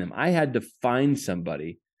find them. I had to find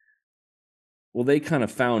somebody. Well, they kind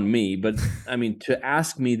of found me, but I mean, to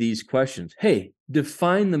ask me these questions. Hey,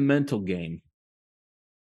 define the mental game.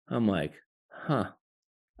 I'm like,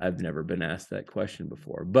 I've never been asked that question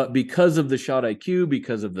before. But because of the shot IQ,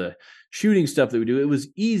 because of the shooting stuff that we do, it was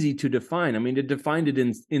easy to define. I mean, it defined it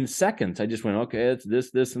in seconds. I just went, okay, it's this,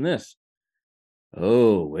 this, and this.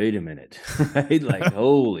 Oh, wait a minute. Right? Like,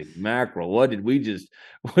 holy mackerel. What did we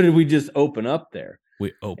just open up there?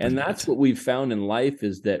 And that's what we've found in life,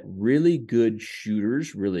 is that really good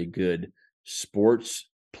shooters, really good sports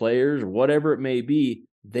players, whatever it may be,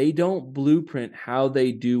 they don't blueprint how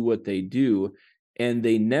they do what they do. And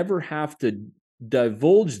they never have to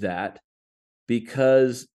divulge that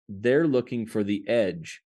because they're looking for the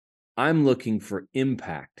edge. I'm looking for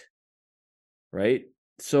impact, right?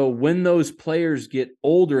 So when those players get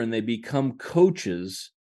older and they become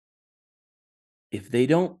coaches, if they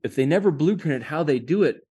never blueprinted how they do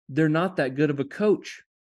it, they're not that good of a coach.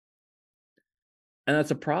 And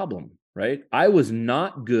that's a problem, right? I was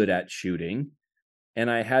not good at shooting, and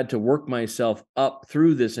I had to work myself up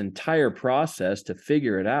through this entire process to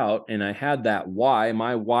figure it out. And I had that why.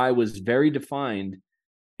 My why was very defined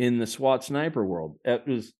in the SWAT sniper world.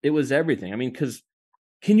 It was everything. I mean, because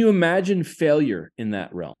can you imagine failure in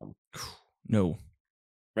that realm? No.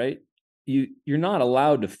 Right? You're not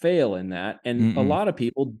allowed to fail in that. And a lot of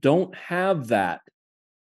people don't have that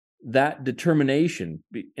determination.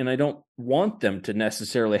 And I don't want them to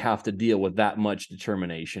necessarily have to deal with that much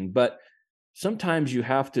determination. But sometimes you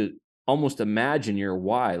have to almost imagine your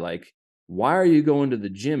why. Like, why are you going to the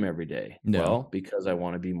gym every day? No. Well, because I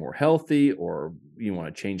want to be more healthy, or you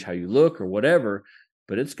want to change how you look, or whatever.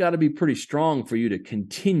 But it's got to be pretty strong for you to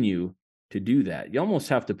continue to do that. You almost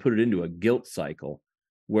have to put it into a guilt cycle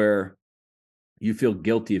where you feel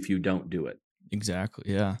guilty if you don't do it.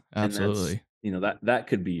 Exactly. Yeah, absolutely. That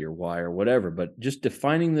could be your why or whatever. But just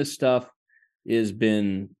defining this stuff it's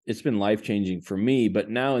been life-changing for me. But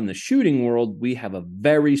now in the shooting world, we have a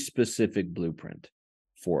very specific blueprint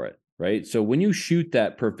for it, right? So when you shoot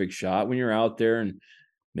that perfect shot, when you're out there, and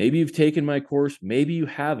maybe you've taken my course, maybe you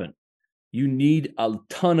haven't, you need a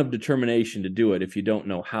ton of determination to do it. If you don't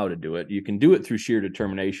know how to do it, you can do it through sheer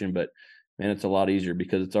determination, but man, it's a lot easier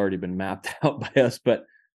because it's already been mapped out by us. But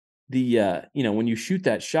when you shoot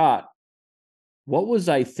that shot, what was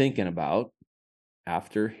I thinking about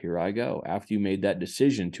after here I go, after you made that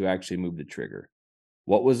decision to actually move the trigger?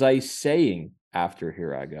 What was I saying after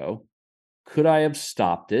here I go? Could I have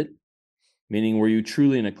stopped it? Meaning, were you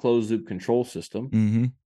truly in a closed loop control system? Mm-hmm.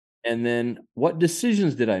 And then what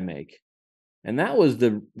decisions did I make? And that was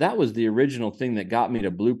the original thing that got me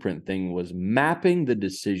to blueprint thing, was mapping the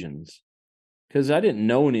decisions. Because I didn't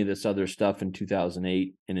know any of this other stuff in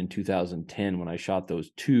 2008 and in 2010 when I shot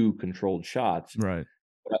those 2 controlled shots. Right.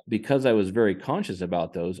 But because I was very conscious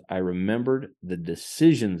about those, I remembered the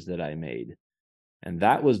decisions that I made. And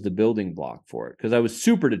that was the building block for it. Because I was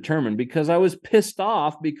super determined, because I was pissed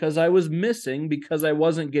off, because I was missing, because I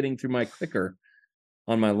wasn't getting through my clicker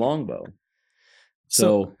on my longbow.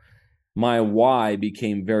 So my why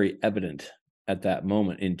became very evident at that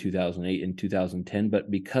moment in 2008 and 2010.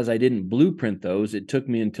 But because I didn't blueprint those, it took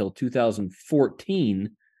me until 2014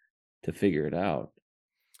 to figure it out.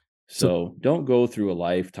 So don't go through a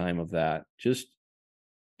lifetime of that. Just,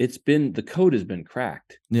 the code has been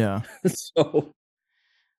cracked. Yeah.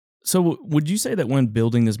 So would you say that when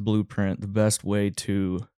building this blueprint, the best way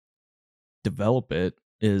to develop it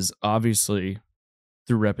is obviously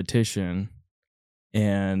through repetition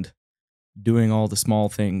and doing all the small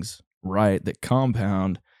things right that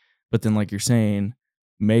compound, but then, like you're saying,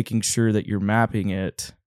 making sure that you're mapping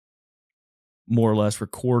it, more or less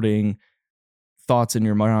recording thoughts in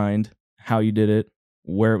your mind, how you did it,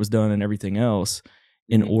 where it was done, and everything else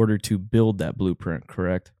in order to build that blueprint,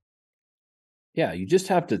 correct? Yeah, you just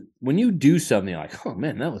have to, when you do something like, oh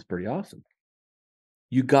man, that was pretty awesome,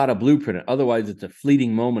 you got to blueprint it. Otherwise, it's a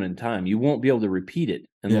fleeting moment in time. You won't be able to repeat it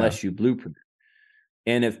unless you blueprint it.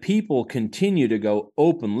 And if people continue to go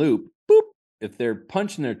open loop, boop, if they're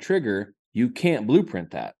punching their trigger, you can't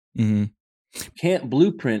blueprint that. Mm-hmm. can't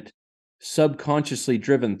blueprint subconsciously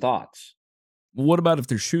driven thoughts. What about if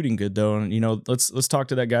they're shooting good though? And let's talk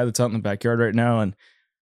to that guy that's out in the backyard right now, and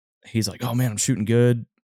he's like, "Oh man, I'm shooting good.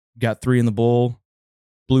 Got 3 in the bowl,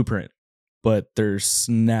 blueprint," but they're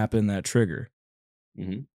snapping that trigger.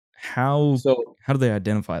 Mm-hmm. How do they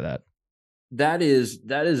identify that? That is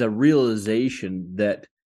a realization that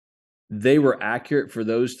they were accurate for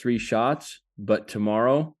those 3 shots, but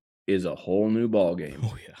tomorrow is a whole new ball game.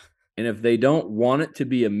 Oh yeah. And if they don't want it to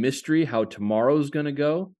be a mystery how tomorrow's going to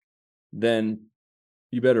go, then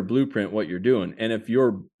you better blueprint what you're doing. And if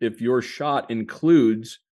your shot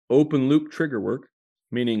includes open loop trigger work,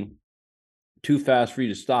 meaning too fast for you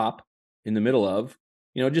to stop in the middle of,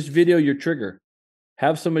 just video your trigger.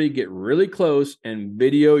 Have somebody get really close and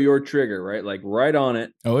video your trigger, right? Like right on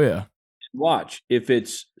it. Oh yeah. Watch. If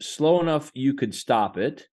it's slow enough you could stop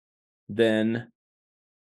it, then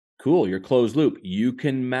cool, you're closed loop. You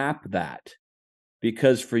can map that.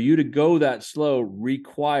 Because for you to go that slow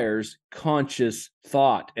requires conscious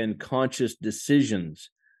thought and conscious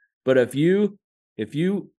decisions. But if you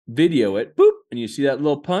video it, boop, and you see that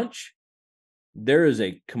little punch, there is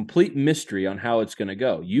a complete mystery on how it's going to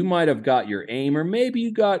go. You might have got your aim, or maybe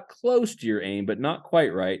you got close to your aim, but not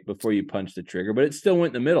quite right before you punched the trigger, but it still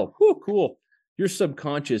went in the middle. Whew, cool. Your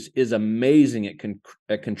subconscious is amazing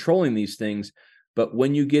at controlling these things. But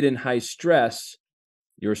when you get in high stress,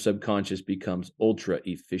 your subconscious becomes ultra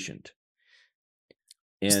efficient.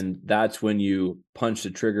 And that's when you punch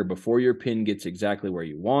the trigger before your pin gets exactly where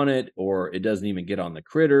you want it, or it doesn't even get on the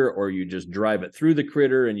critter, or you just drive it through the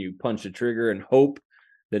critter and you punch the trigger and hope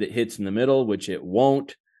that it hits in the middle, which it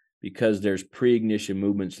won't, because there's pre-ignition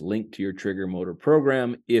movements linked to your trigger motor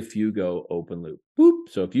program if you go open loop. Boop.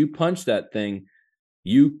 So if you punch that thing,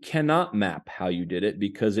 you cannot map how you did it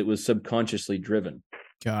because it was subconsciously driven.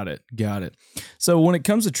 Got it. So when it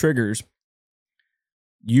comes to triggers,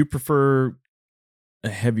 you prefer a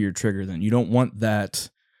heavier trigger then. You don't want that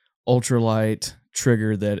ultralight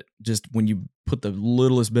trigger that just when you put the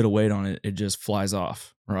littlest bit of weight on it, it just flies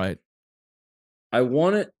off, right? I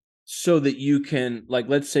want it so that you can, like,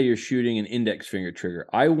 let's say you're shooting an index finger trigger.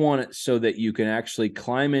 I want it so that you can actually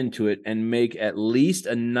climb into it and make at least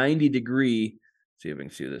a 90-degree, see if I can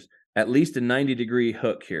see this, at least a 90-degree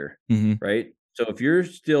hook here, right? So if you're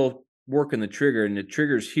still working the trigger and the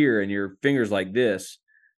trigger's here and your finger's like this,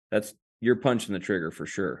 you're punching the trigger for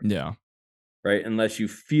sure. Yeah. Right? Unless you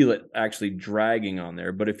feel it actually dragging on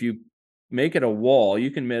there. But if you make it a wall,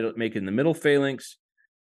 you can make it in the middle phalanx,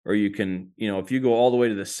 or you can, if you go all the way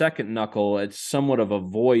to the second knuckle, it's somewhat of a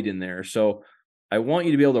void in there. So I want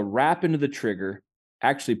you to be able to wrap into the trigger,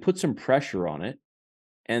 actually put some pressure on it,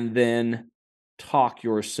 and then talk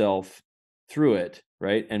yourself through it,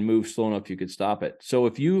 right? And move slow enough you could stop it. So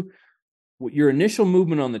if your initial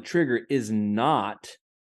movement on the trigger is not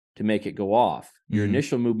to make it go off. Your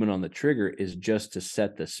initial movement on the trigger is just to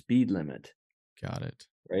set the speed limit. Got it.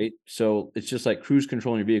 Right? So it's just like cruise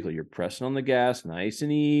control in your vehicle. You're pressing on the gas nice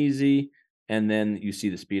and easy, and then you see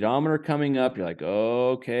the speedometer coming up. You're like,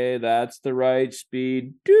 okay, that's the right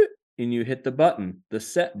speed. And you hit the button, the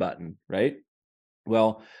set button, right?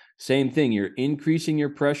 Well, same thing. You're increasing your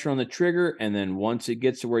pressure on the trigger, and then once it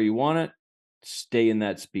gets to where you want it, stay in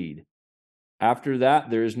that speed. After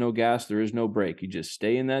that, there is no gas, there is no brake. You just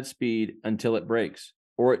stay in that speed until it breaks,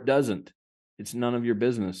 or it doesn't. It's none of your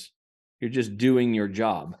business. You're just doing your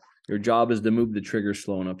job. Your job is to move the trigger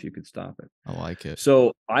slow enough you could stop it. I like it.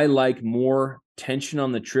 So I like more tension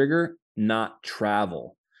on the trigger, not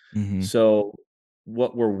travel. So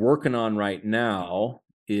what we're working on right now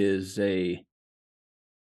is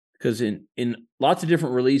because in lots of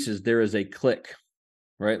different releases, there is a click,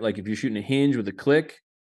 right? Like if you're shooting a hinge with a click,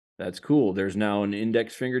 that's cool. There's now an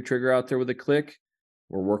index finger trigger out there with a click.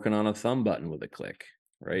 We're working on a thumb button with a click,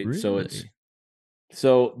 right? Really?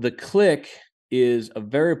 So the click is a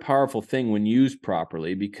very powerful thing when used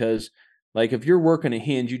properly, because like if you're working a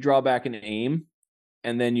hinge, you draw back and aim,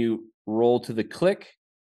 and then you roll to the click,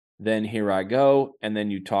 then here I go, and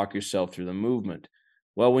then you talk yourself through the movement.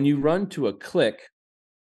 Well, when you run to a click,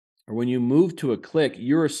 or when you move to a click,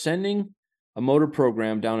 you're sending a motor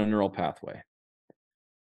program down a neural pathway.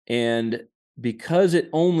 And because it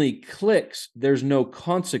only clicks, there's no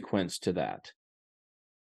consequence to that.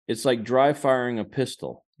 It's like dry firing a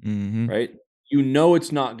pistol, right? You know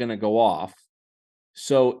it's not going to go off.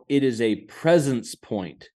 So it is a presence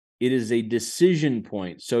point. It is a decision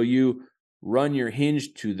point. So you run your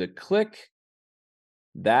hinge to the click.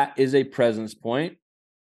 That is a presence point.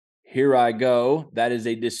 Here I go. That is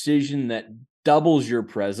a decision that doubles your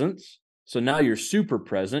presence. So now you're super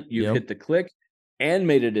present. You've hit the click and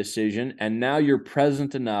made a decision, and now you're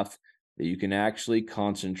present enough that you can actually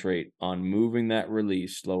concentrate on moving that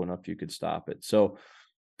release slow enough you could stop it. So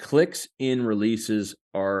clicks in releases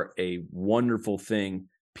are a wonderful thing.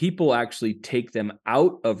 People actually take them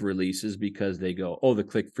out of releases because they go, oh, the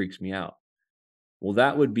click freaks me out. Well,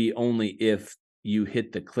 that would be only if you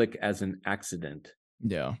hit the click as an accident.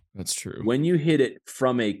 Yeah, that's true. When you hit it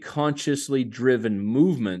from a consciously driven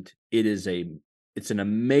movement, it's an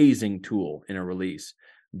amazing tool in a release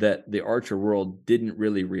that the archer world didn't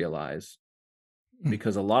really realize,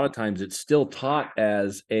 because a lot of times it's still taught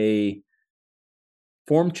as a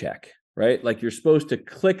form check, right? Like you're supposed to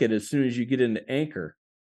click it as soon as you get into anchor.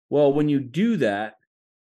 Well, when you do that,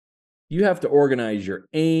 you have to organize your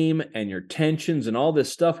aim and your tensions and all this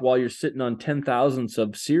stuff while you're sitting on 10,000ths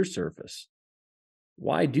of sear surface.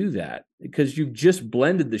 Why do that? Because you've just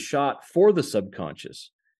blended the shot for the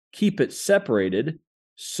subconscious. Keep it separated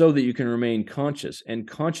so that you can remain conscious and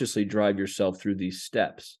consciously drive yourself through these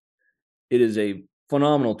steps. It is a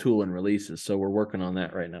phenomenal tool in releases, so we're working on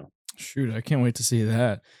that right now. Shoot, I can't wait to see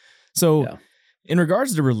that. So, in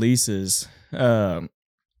regards to releases,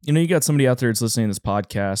 you got somebody out there that's listening to this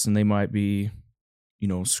podcast, and they might be,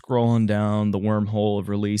 scrolling down the wormhole of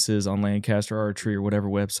releases on Lancaster Archery or whatever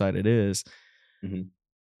website it is. Mm-hmm.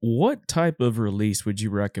 What type of release would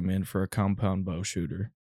you recommend for a compound bow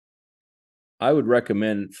shooter? I would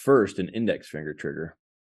recommend first an index finger trigger.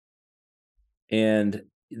 And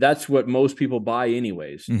that's what most people buy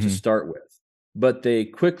anyways, to start with. But they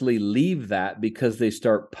quickly leave that because they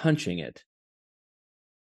start punching it.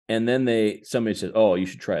 And then somebody says, oh, you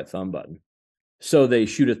should try a thumb button. So they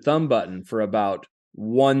shoot a thumb button for about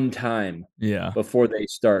one time before they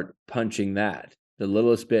start punching that, the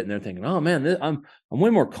littlest bit. And they're thinking, oh man, I'm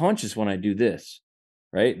way more conscious when I do this,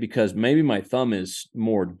 right? Because maybe my thumb is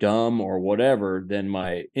more dumb or whatever than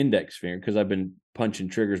my index finger, because I've been punching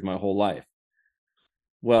triggers my whole life.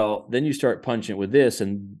 Well, then you start punching it with this,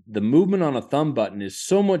 and the movement on a thumb button is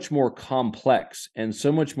so much more complex and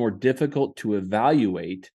so much more difficult to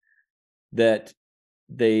evaluate that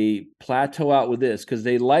they plateau out with this, because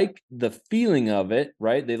they like the feeling of it,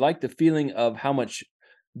 right? They like the feeling of how much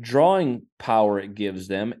drawing power it gives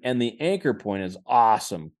them, and the anchor point is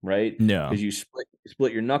awesome, right? Yeah, because you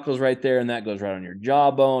split your knuckles right there, and that goes right on your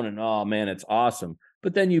jawbone, and oh man, it's awesome.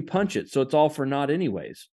 But then you punch it, so it's all for naught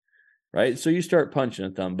anyways. Right. So you start punching a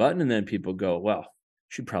thumb button, and then people go, well, you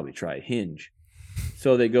should probably try a hinge.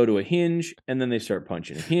 So they go to a hinge, and then they start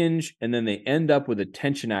punching a hinge, and then they end up with a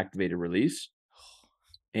tension activated release.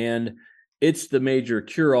 And it's the major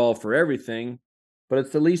cure all for everything, but it's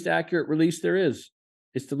the least accurate release there is.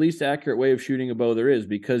 It's the least accurate way of shooting a bow there is,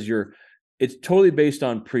 because it's totally based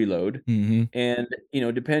on preload. And,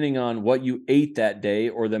 depending on what you ate that day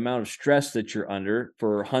or the amount of stress that you're under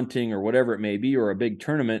for hunting or whatever it may be, or a big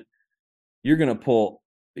tournament, you're going to pull,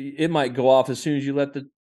 it might go off as soon as you let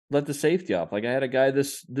the safety off. Like I had a guy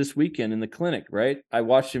this weekend in the clinic, right? I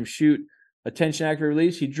watched him shoot a tension active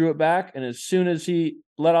release. He drew it back, and as soon as he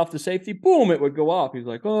let off the safety, boom, it would go off. He's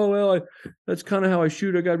like, oh, well, that's kind of how I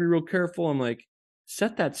shoot. I got to be real careful. I'm like,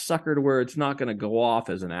 set that sucker to where it's not going to go off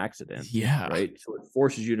as an accident. Yeah. Right. So it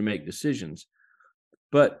forces you to make decisions.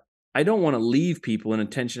 But I don't want to leave people in a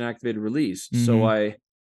tension activated release. So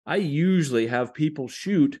I usually have people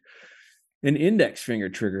shoot an index finger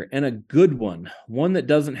trigger, and a good one that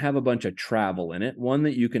doesn't have a bunch of travel in it, one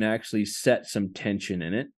that you can actually set some tension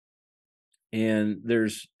in it. And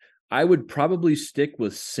I would probably stick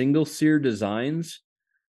with single sear designs.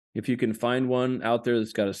 If you can find one out there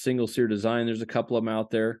that's got a single sear design, there's a couple of them out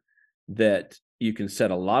there that you can set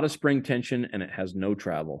a lot of spring tension and it has no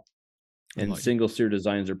travel. And single sear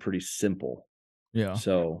designs are pretty simple. Yeah.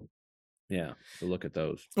 So look at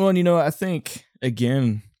those. Well, and I think,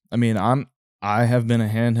 again, I have been a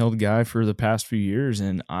handheld guy for the past few years,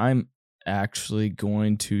 and I'm actually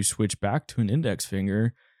going to switch back to an index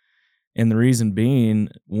finger. And the reason being,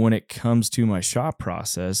 when it comes to my shot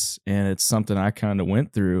process, and it's something I kind of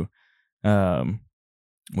went through, when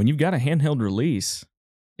you've got a handheld release,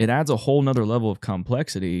 it adds a whole nother level of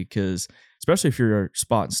complexity, because especially if you're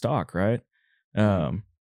spot and stock, right? I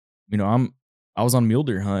was on a mule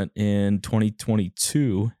deer hunt in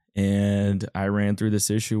 2022, and I ran through this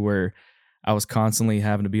issue where I was constantly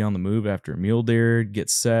having to be on the move after a mule deer, get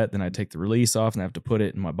set, then I take the release off and I have to put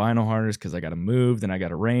it in my bino harness because I got to move, then I got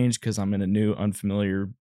to range because I'm in a new unfamiliar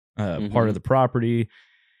part of the property.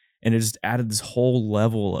 And it just added this whole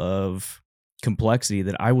level of complexity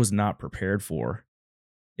that I was not prepared for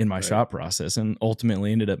in my shot process, and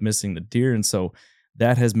ultimately ended up missing the deer. And so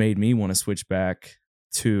that has made me want to switch back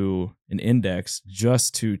to an index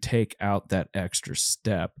just to take out that extra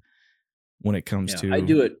step when it comes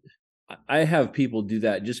to... I have people do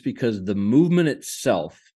that just because the movement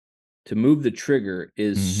itself to move the trigger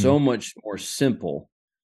is so much more simple,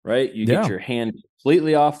 right? You get your hand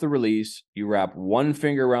completely off the release, you wrap one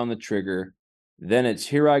finger around the trigger, then it's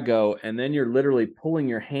here I go, and then you're literally pulling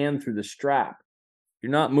your hand through the strap.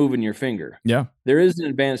 You're not moving your finger. Yeah. There is an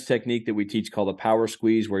advanced technique that we teach called a power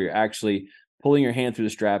squeeze, where you're actually pulling your hand through the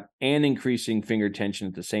strap and increasing finger tension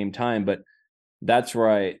at the same time. But that's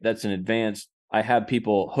an advanced. I have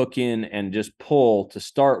people hook in and just pull to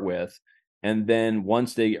start with. And then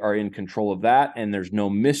once they are in control of that and there's no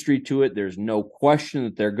mystery to it, there's no question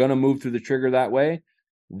that they're going to move through the trigger that way,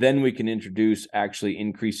 then we can introduce actually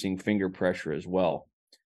increasing finger pressure as well.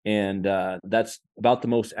 And that's about the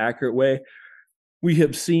most accurate way we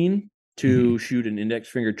have seen to shoot an index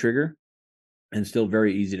finger trigger, and still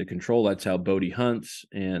very easy to control. That's how Bodie hunts.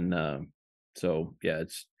 And so, yeah,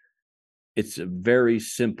 it's a very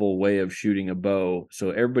simple way of shooting a bow.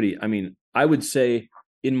 So everybody, I mean, I would say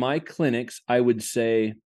in my clinics,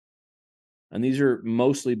 and these are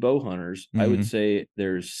mostly bow hunters, I would say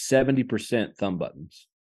there's 70% thumb buttons.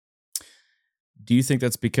 Do you think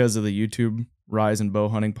that's because of the YouTube rise in bow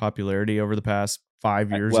hunting popularity over the past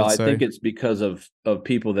 5 years? Well, I think it's because of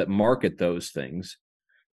people that market those things,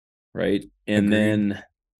 right? And Agreed. then,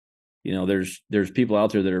 you know, there's people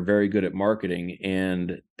out there that are very good at marketing,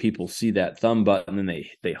 and people see that thumb button and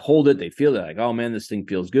they hold it, they feel it, like, oh man, this thing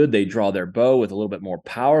feels good. They draw their bow with a little bit more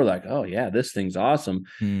power, like, oh yeah, this thing's awesome.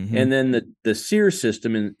 And then the sear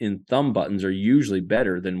system in thumb buttons are usually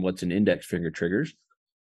better than what's in index finger triggers.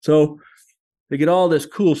 So they get all this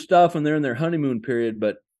cool stuff and they're in their honeymoon period,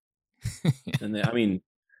 but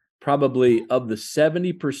probably of the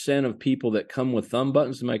 70% of people that come with thumb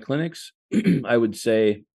buttons in my clinics, I would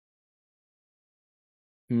say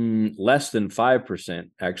less than 5%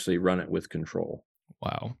 actually run it with control.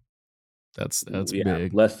 Wow. That's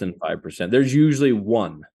big. Less than 5%. There's usually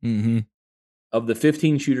one. Of the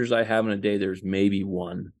 15 shooters I have in a day, there's maybe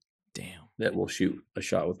one. Damn. That will shoot a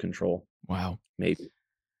shot with control. Wow. Maybe.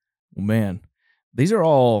 Well, man, these are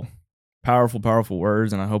all powerful, powerful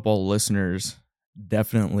words, and I hope all listeners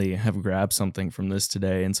definitely have grabbed something from this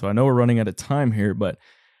today. And so I know we're running out of time here, but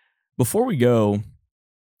before we go,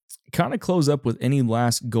 kind of close up with any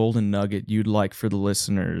last golden nugget you'd like for the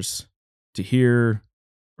listeners to hear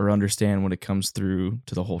or understand when it comes through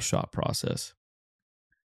to the whole shot process.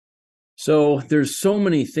 So there's so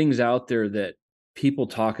many things out there that people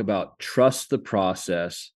talk about. Trust the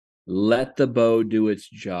process, let the bow do its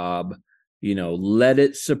job, let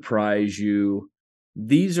it surprise you.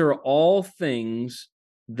 These are all things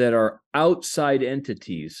that are outside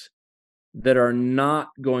entities that are not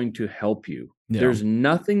going to help you. Yeah. There's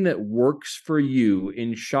nothing that works for you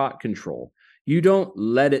in shot control. You don't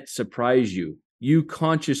let it surprise you. You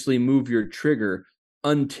consciously move your trigger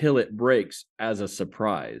until it breaks as a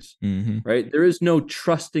surprise, right? There is no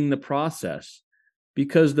trusting the process,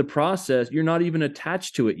 because the process, you're not even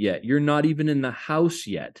attached to it yet. You're not even in the house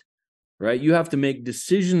yet, right? You have to make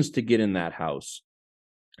decisions to get in that house.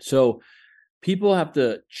 So people have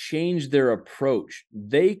to change their approach.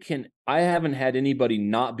 I haven't had anybody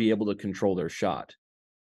not be able to control their shot.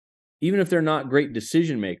 Even if they're not great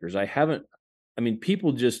decision makers,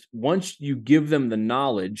 people just, once you give them the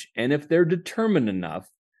knowledge, and if they're determined enough,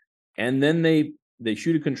 and then they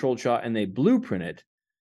shoot a controlled shot and they blueprint it,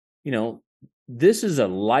 this is a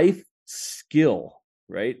life skill,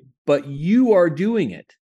 right? But you are doing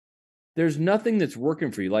it. There's nothing that's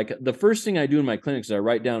working for you. Like, the first thing I do in my clinics is I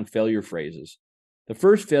write down failure phrases. The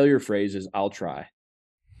first failure phrase is, I'll try.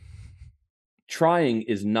 Trying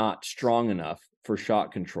is not strong enough for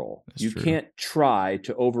shot control. You can't try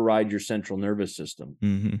to override your central nervous system,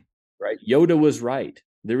 right? Yoda was right.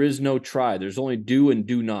 There is no try. There's only do and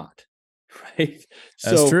do not, right?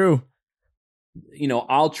 That's true.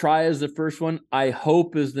 I'll try is the first one. I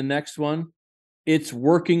hope is the next one. It's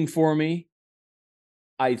working for me.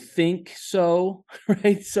 I think so,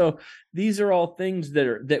 right? So these are all things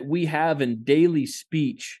that we have in daily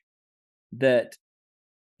speech, that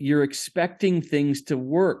you're expecting things to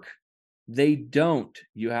work. They don't.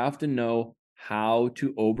 You have to know how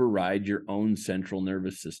to override your own central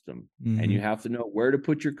nervous system. And you have to know where to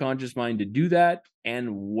put your conscious mind to do that, and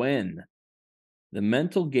when. The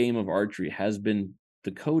mental game of archery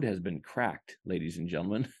the code has been cracked, ladies and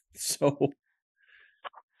gentlemen. So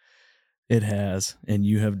it has, and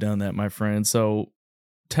you have done that, my friend. So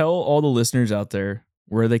tell all the listeners out there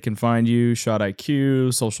where they can find you, Shot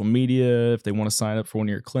IQ, social media, if they want to sign up for one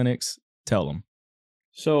of your clinics, tell them.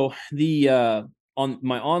 So on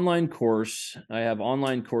my online course, I have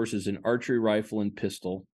online courses in archery, rifle, and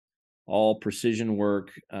pistol. all precision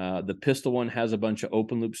work. The pistol one has a bunch of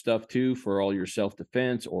open loop stuff too for all your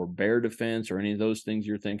self-defense or bear defense or any of those things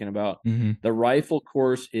you're thinking about. Mm-hmm. The rifle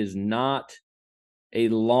course is not a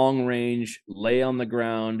long range, lay on the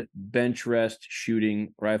ground, bench rest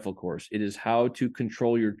shooting rifle course. It is how to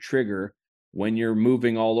control your trigger when you're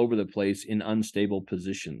moving all over the place in unstable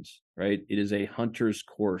positions, right? It is a hunter's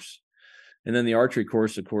course. And then the archery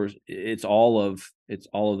course, of course, it's all of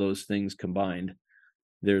those things combined.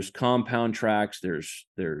 There's compound tracks, there's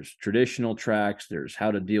traditional tracks, there's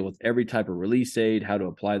how to deal with every type of release aid, how to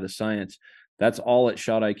apply the science. That's all at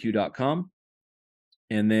shotiq.com.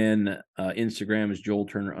 And then Instagram is Joel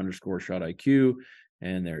Turner _ShotIQ.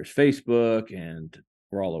 And there's Facebook, and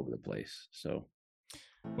we're all over the place. So,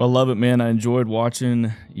 well, I love it, man. I enjoyed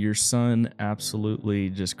watching your son absolutely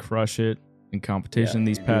just crush it in competition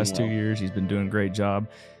these past 2 years. He's been doing a great job.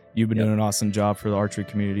 You've been doing an awesome job for the archery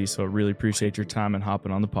community, so I really appreciate your time and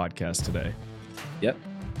hopping on the podcast today. Yep.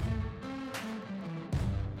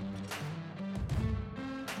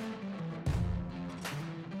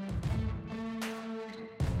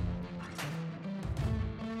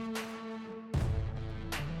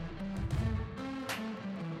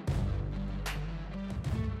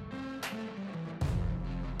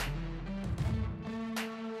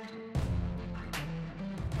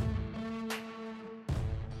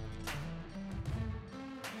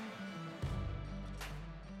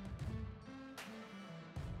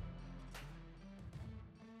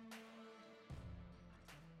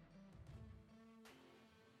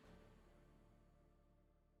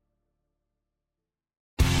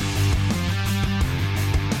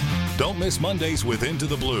 Don't miss Mondays with Into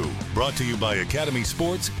the Blue, brought to you by Academy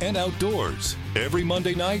Sports and Outdoors. Every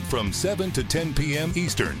Monday night from 7 to 10 p.m.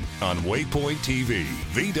 Eastern on Waypoint TV,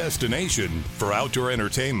 the destination for outdoor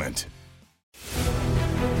entertainment.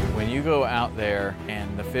 When you go out there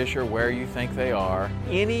and the fish are where you think they are,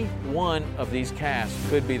 any one of these casts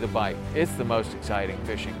could be the bite. It's the most exciting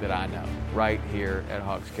fishing that I know, right here at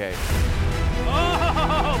Hawks Cave.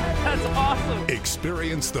 Oh, that's awesome!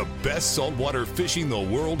 Experience the best saltwater fishing the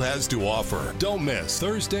world has to offer. Don't miss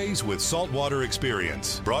Thursdays with Saltwater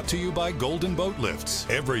Experience, brought to you by Golden Boat Lifts.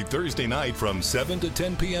 Every Thursday night from 7 to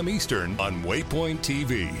 10 p.m. Eastern on Waypoint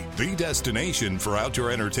TV, the destination for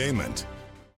outdoor entertainment.